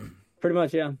 Pretty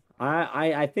much, yeah.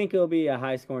 I think it'll be a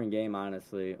high scoring game,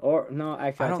 honestly. Or no,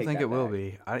 actually, I I don't take think that it will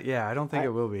back. be. I don't think I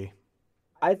it will be.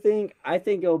 I think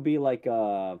it'll be like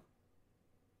it's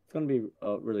gonna be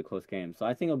a really close game. So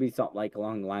I think it'll be something like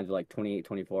along the lines of like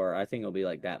 28-24. I think it'll be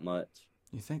like that much.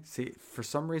 You think? See, for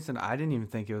some reason, I didn't even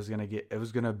think it was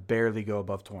gonna barely go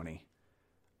above 20.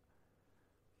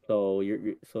 So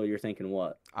you're thinking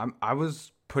what? I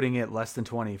was putting it less than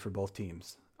 20 for both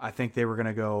teams. I think they were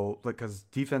gonna go because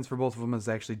defense for both of them is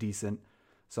actually decent.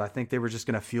 So I think they were just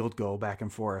gonna field goal back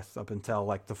and forth up until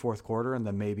like the fourth quarter, and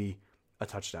then maybe a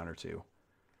touchdown or two.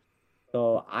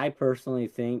 So I personally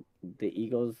think the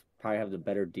Eagles probably have the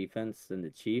better defense than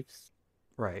the Chiefs.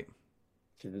 Right.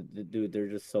 Dude, they're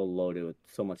just so loaded with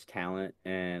so much talent.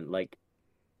 And like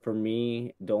for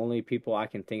me, the only people I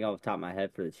can think of off the top of my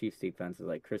head for the Chiefs defense is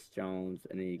like Chris Jones,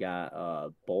 and then you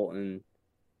got Bolton.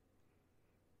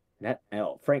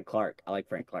 Frank Clark. I like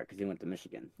Frank Clark because he went to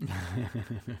Michigan.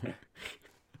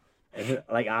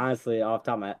 Like honestly, off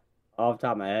the top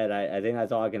of my head, I think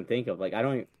that's all I can think of. Like I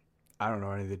don't, I don't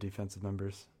know any of the defensive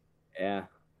members. yeah,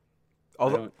 I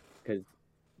Although don't because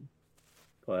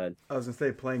go ahead. I was gonna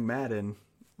say playing Madden,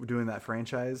 doing that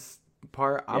franchise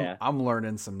part, Yeah. I'm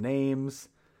learning some names.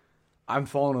 I'm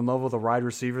falling in love with a wide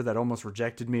receiver that almost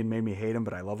rejected me and made me hate him,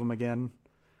 but I love him again.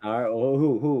 All right. Well,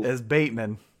 who? Is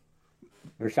Bateman.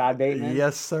 Rashad Bateman.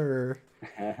 Yes, sir.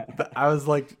 I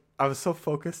was so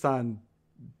focused on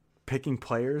picking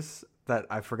players that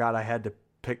I forgot I had to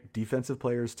pick defensive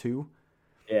players too.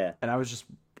 Yeah. And I was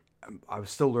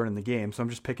still learning the game, so I'm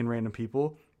just picking random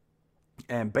people.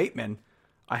 And Bateman,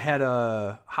 I had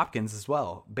Hopkins as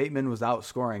well. Bateman was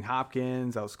outscoring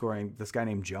Hopkins, outscoring this guy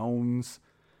named Jones.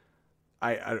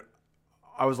 I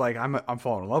I was like, I'm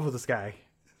falling in love with this guy,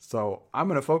 so I'm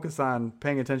gonna focus on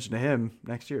paying attention to him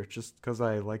next year, just because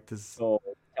I liked his. So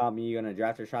tell me you're gonna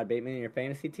draft Rashad Bateman in your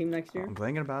fantasy team next year? I'm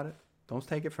thinking about it. Don't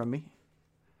take it from me,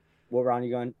 What round you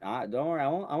going? Don't worry, I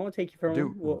won't take you from dude.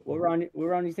 him. What round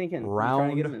you thinking? You trying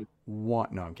to get him Round in? one.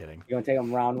 No, I'm kidding. You gonna take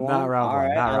him round Not one? round All one.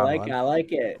 right, Not round one, I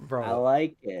like it. I bro.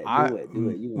 like it. I Do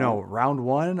it. You no want? round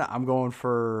one. I'm going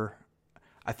for.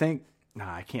 I think.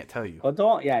 Nah, I can't tell you. Well,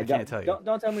 don't yeah. I can't tell you.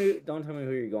 Don't tell me. Don't tell me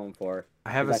who you're going for.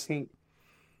 I have 'Cause I think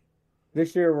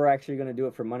this year we're actually gonna do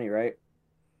it for money, right?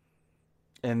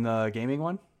 in the gaming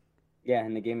one. Yeah,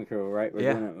 in the gaming crew, right? We're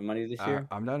Yeah. doing it for money this year.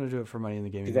 I'm down to do it for money in the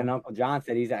gaming Because then one. Uncle John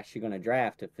said he's actually gonna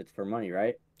draft if it's for money,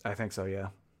 right? I think so. Yeah.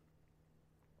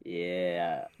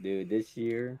 Yeah, dude. This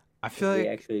year, I if feel we like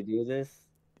actually do this,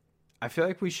 I feel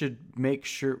like we should make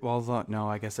sure. Well, no,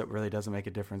 I guess it really doesn't make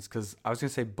a difference because I was gonna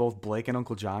say both Blake and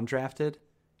Uncle John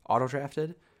auto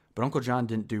drafted, but Uncle John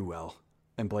didn't do well,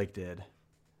 and Blake did.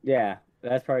 yeah,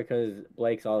 that's probably because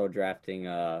Blake's auto drafting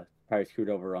probably screwed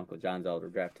over Uncle John's auto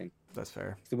drafting. That's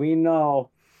fair. So we know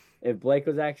if Blake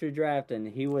was actually drafting,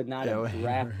 he would not Yeah, have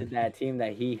drafted that team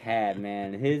that he had,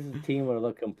 man. His team would have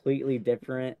looked completely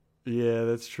different. Yeah,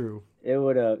 that's true. It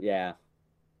would have, yeah.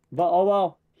 But oh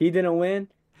well, he didn't win.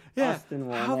 Yeah. Austin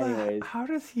won, anyways. How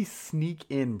does he sneak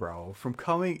in, bro? From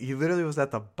coming, he literally was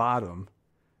at the bottom,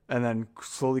 and then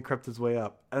slowly crept his way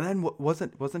up. And then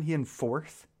wasn't he in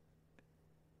fourth?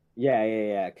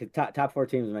 Yeah. 'Cause top four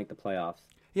teams make the playoffs.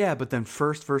 Yeah, but then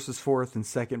first versus fourth and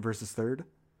second versus third.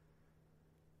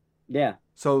 Yeah.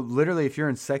 So literally, if you're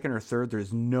in second or third,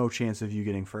 there's no chance of you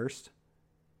getting first.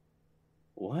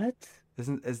 What?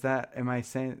 Am I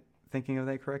thinking of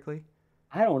that correctly?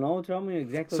 I don't know. Tell me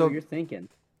exactly So what you're thinking.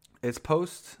 it's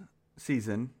post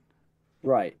season.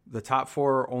 Right. The top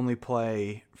four only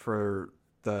play for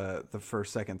the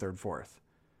first, second, third, fourth.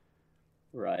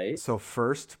 Right. So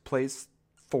first plays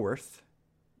fourth.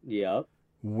 Yep.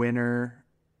 Winner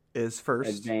is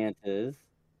first. Advances.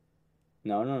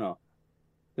 No.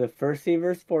 The first seed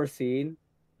versus fourth seed.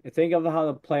 Think of how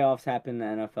the playoffs happen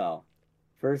in the NFL.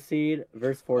 First seed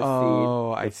versus fourth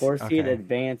seed. The fourth seed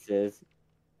advances,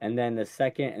 and then the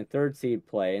second and third seed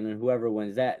play, and then whoever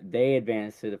wins that, they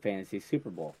advance to the fantasy Super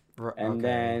Bowl. And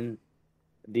then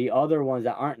the other ones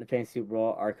that aren't in the fantasy Super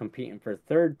Bowl are competing for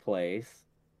third place.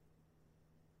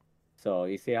 So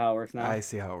you see how it works now? I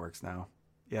see how it works now.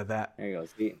 Yeah, that. There you go.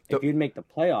 See, if you'd make the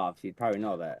playoffs, you'd probably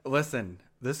know that. Listen,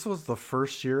 this was the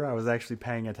first year I was actually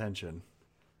paying attention.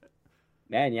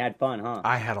 Man, you had fun, huh?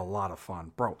 I had a lot of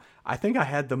fun, bro. I think I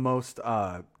had the most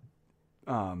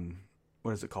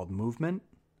what is it called, movement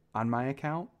on my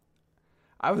account.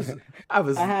 I was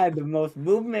I had the most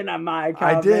movement on my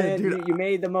account. I did, man. dude. You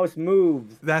made the most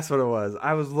moves. That's what it was.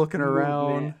 I was looking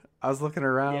around. Movement. Yeah, I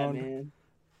man.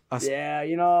 was,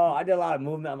 Yeah, I did a lot of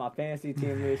movement on my fantasy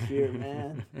team this year,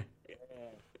 man. Yeah.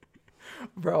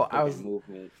 bro. Freaking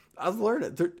movement. I was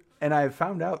learning, and I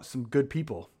found out some good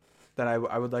people that I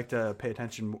would like to pay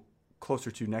attention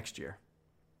closer to next year.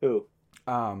 Who?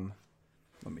 Let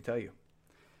me tell you,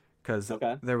 because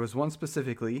Okay. there was one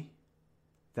specifically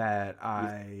that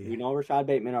We know Rashad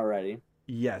Bateman already.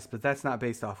 yes, but that's not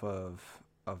based off of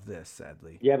this,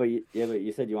 sadly. Yeah, but you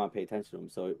said you want to pay attention to him,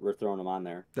 so we're throwing him on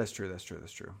there. That's true. It was Is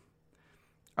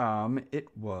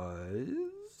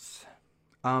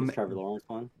Trevor Lawrence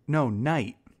one? no,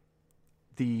 Knight,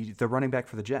 the running back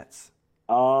for the Jets.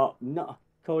 Oh no,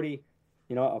 Cody.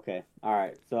 You know what? Okay. All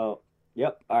right. So,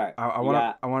 yep. All right. I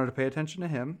wanted to pay attention to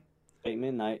him.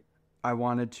 Bateman Knight. I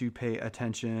wanted to pay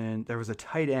attention. There was a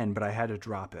tight end, but I had to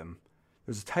drop him.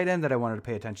 There was a tight end that I wanted to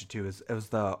pay attention to. It was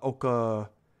the Oak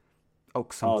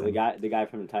something. Oh, the guy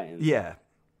from the Titans. Yeah,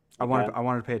 I Okay.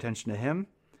 wanted to pay attention to him,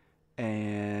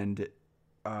 and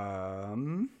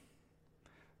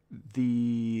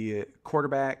the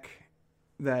quarterback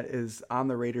that is on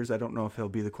the Raiders. I don't know if he'll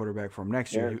be the quarterback for him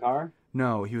next year. Derek Carr.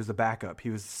 No, he was the backup. He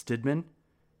was Stidham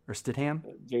or Stidham,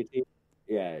 JT.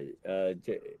 Yeah.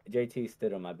 JT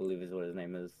Stidham, I believe, is what his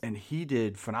name is. and he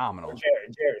did phenomenal.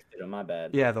 Jared Stidham. My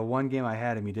bad. Yeah, the one game I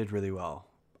had him, he did really well.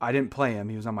 I didn't play him;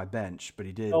 he was on my bench, but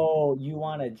he did. So you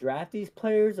want to draft these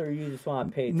players, or you just want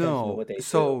to pay attention to what they do?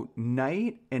 So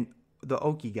Knight and the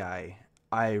Okie guy,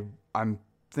 I'm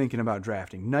thinking about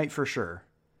drafting. Knight for sure.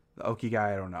 The Okie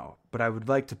guy, I don't know, but I would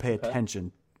like to pay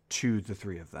attention to the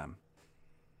three of them.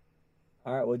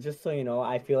 All right. Well, just so you know,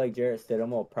 I feel like Jarrett Stidham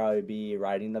will probably be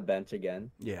riding the bench again.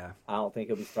 Yeah, I don't think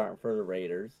he'll be starting for the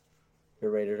Raiders. The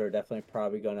Raiders are definitely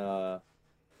probably gonna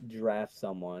draft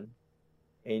someone.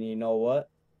 And you know what?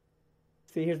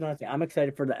 See, here's another thing. I'm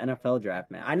excited for the NFL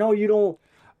draft, man. I know you don't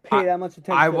pay that much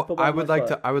attention to football. I would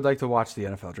like to watch the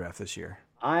NFL draft this year.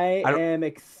 I am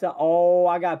excited. Oh,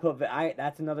 I gotta put.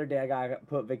 That's another day I gotta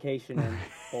put vacation in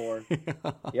for.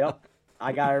 Yep,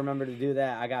 I gotta remember to do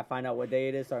that. I gotta find out what day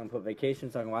it is so I can put vacation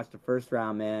so I can watch the first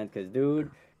round, man. Because dude,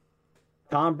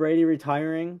 Tom Brady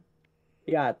retiring.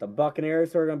 You got the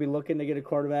Buccaneers who are gonna be looking to get a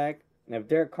quarterback. And if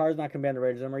Derek Carr's not going to be on the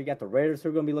Raiders anymore, you got the Raiders who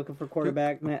are going to be looking for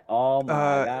quarterback, man. Oh, my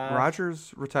God.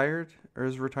 Rodgers retired or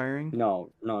is retiring? No.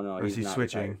 Or is he not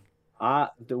switching?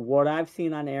 What I've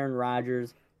seen on Aaron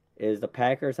Rodgers is the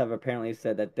Packers have apparently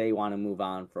said that they want to move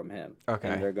on from him. Okay.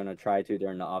 And they're going to try to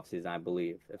during the offseason, I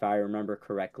believe, if I remember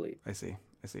correctly. I see.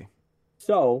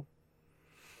 So,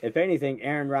 if anything,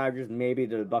 Aaron Rodgers maybe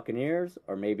to the Buccaneers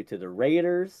or maybe to the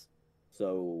Raiders.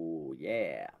 So,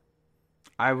 yeah.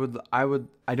 I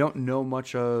don't know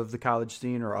much of the college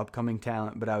scene or upcoming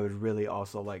talent, but I would really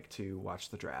also like to watch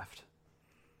the draft.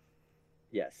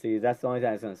 Yeah, see, that's the only thing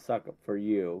that's going to suck for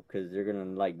you because you're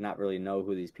going to not really know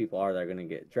who these people are that are going to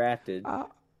get drafted.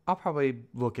 I'll probably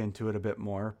look into it a bit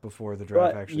more before the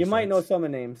draft actually you might know starts. some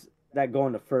of the names that go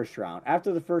in the first round.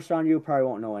 After the first round, you probably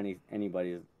won't know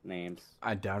anybody's names.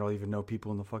 I doubt I'll even know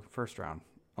people in the fucking first round.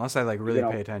 Unless I really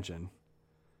pay attention.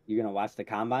 You going to watch the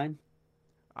combine?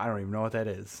 I don't even know what that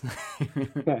is.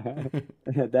 The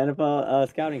NFL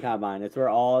scouting combine. It's where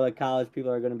all the college people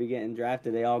are going to be getting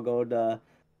drafted. They all go to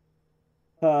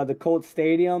the Colts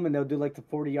Stadium, and they'll do the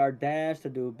 40-yard dash.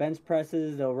 They'll do bench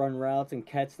presses. They'll run routes and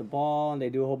catch the ball, and they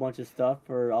do a whole bunch of stuff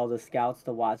for all the scouts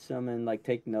to watch them and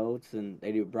take notes. And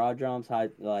they do broad jumps,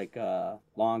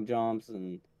 long jumps,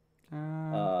 and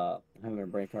I'm having a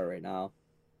brain fart right now.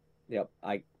 Yep,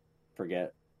 I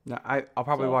forget. No, I'll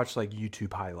probably watch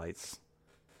YouTube highlights.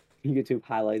 YouTube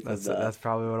highlights. That's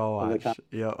probably what I'll watch.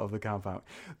 Of the compound.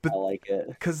 But I like it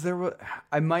because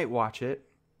I might watch it,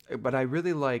 but I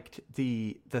really liked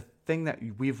the thing that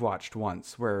we've watched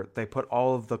once, where they put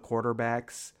all of the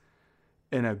quarterbacks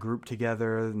in a group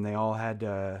together, and they all had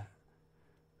to.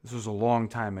 This was a long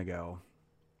time ago.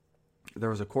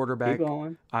 There was a quarterback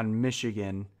on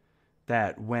Michigan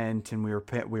that went, and we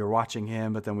were watching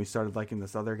him, but then we started liking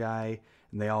this other guy.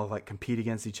 And they all compete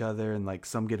against each other, and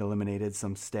some get eliminated,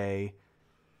 some stay.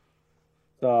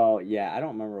 So yeah, I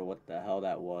don't remember what the hell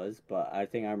that was, but I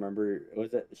think I remember.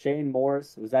 Was it Shane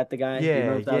Morris? Was that the guy?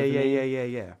 Yeah.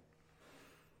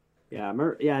 Yeah, I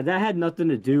remember. Yeah, that had nothing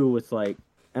to do with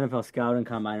NFL scouting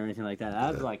combine or anything like that.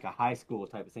 That was a high school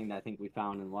type of thing that I think we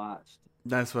found and watched.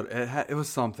 That's what it was.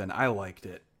 Something I liked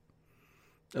it.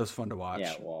 It was fun to watch.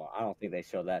 Yeah, well, I don't think they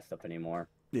show that stuff anymore.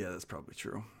 Yeah, that's probably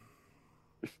true.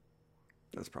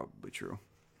 That's probably true.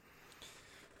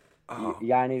 Oh, You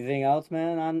got anything else,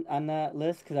 man, on that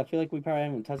list? Because I feel like we probably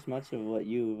haven't touched much of what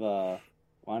you've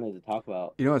wanted to talk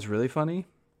about. you know what's really funny?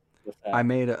 What's I that?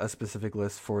 made a specific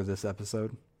list for this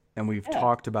episode, and we've Yeah.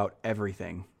 talked about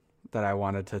everything that I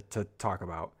wanted to talk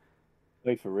about.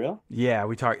 Wait, for real? Yeah,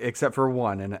 we talked except for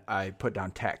one, and I put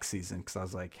down tax season because I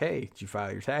was like, "Hey, did you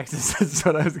file your taxes?" That's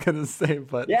what I was gonna say,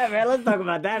 but Yeah, man. Let's talk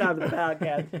about that on the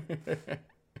podcast.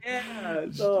 Yeah.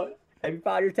 So, have you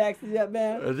filed your taxes yet,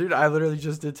 man? Dude, I literally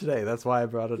just did today. That's why I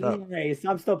brought it up. Nice.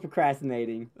 I'm still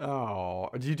procrastinating. Oh,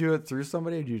 do you do it through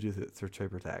somebody, or do you do it through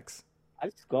TurboTax? I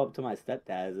just go up to my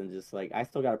stepdads and just like I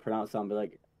still gotta pronounce something, but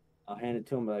like I'll hand it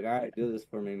to him, be like, all right, do this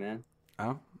for me, man.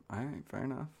 Oh, all right, fair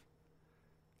enough.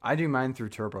 I do mine through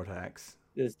TurboTax.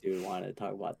 This dude wanted to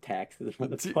talk about taxes. What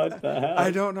Dude, the hell?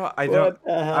 I don't know. I What don't.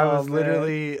 the hell, I was man?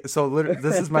 literally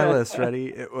this is my list. Ready?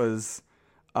 It was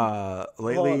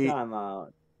lately. Hold time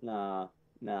out. Nah,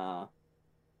 nah,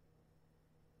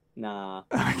 nah.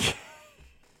 Okay.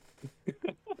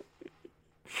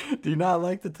 Do you not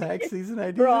like the tax season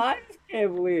idea? Bro, I just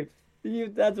can't believe you.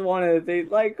 That's one of the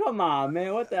things. Like, come on,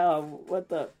 man. What the hell? What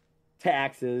the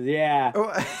taxes? Yeah.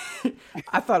 Oh,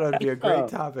 I thought it would be a great Oh.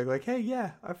 topic. Like, hey,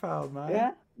 yeah, I filed mine.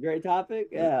 Yeah. Great topic.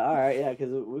 Yeah. All right. Yeah,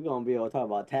 because we're gonna be able to talk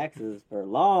about taxes for a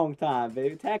long time,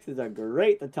 baby. Taxes are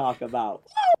great to talk about.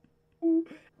 Woo!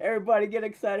 Everybody get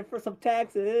excited for some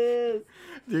taxes.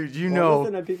 Dude, you Well, know,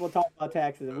 listen to people talk about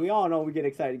taxes, and we all know we get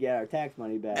excited to get our tax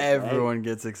money back. Right? everyone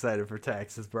gets excited for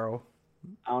taxes, bro.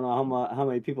 I don't know how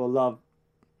many people love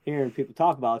hearing people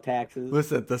talk about taxes.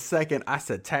 Listen, the second I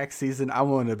said tax season, I'm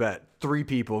willing to bet 3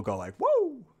 people go like,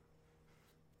 whoa.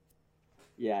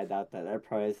 Yeah, I doubt that. They're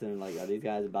probably saying like, are these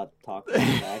guys about to talk about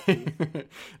taxes?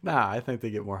 Nah, I think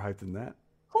they get more hyped than that.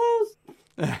 Close.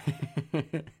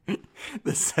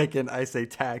 The second I say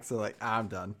tax, they're like, I'm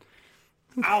done.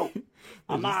 Out.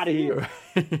 I'm out of here.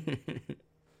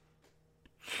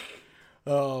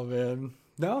 Oh man.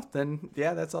 No, then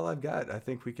yeah, that's all I've got. I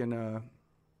think we can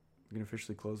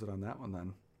officially close it on that one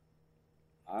then.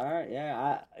 All right.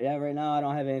 Yeah. Right now, I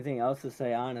don't have anything else to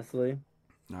say. Honestly.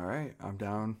 All right, I'm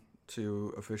down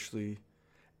to officially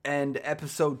end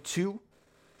episode 2.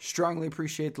 Strongly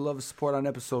appreciate the love and support on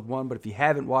episode 1, but if you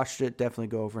haven't watched it, definitely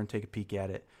go over and take a peek at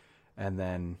it. And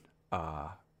then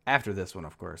after this one,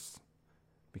 of course,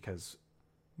 because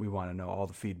we want to know all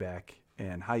the feedback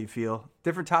and how you feel.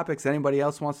 Different topics anybody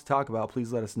else wants to talk about,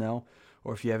 please let us know.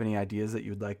 Or if you have any ideas that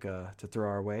you'd like to throw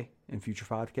our way in future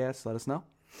podcasts, let us know.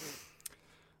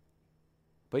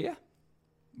 But yeah,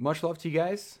 much love to you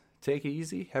guys. Take it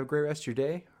easy. Have a great rest of your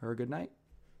day or a good night.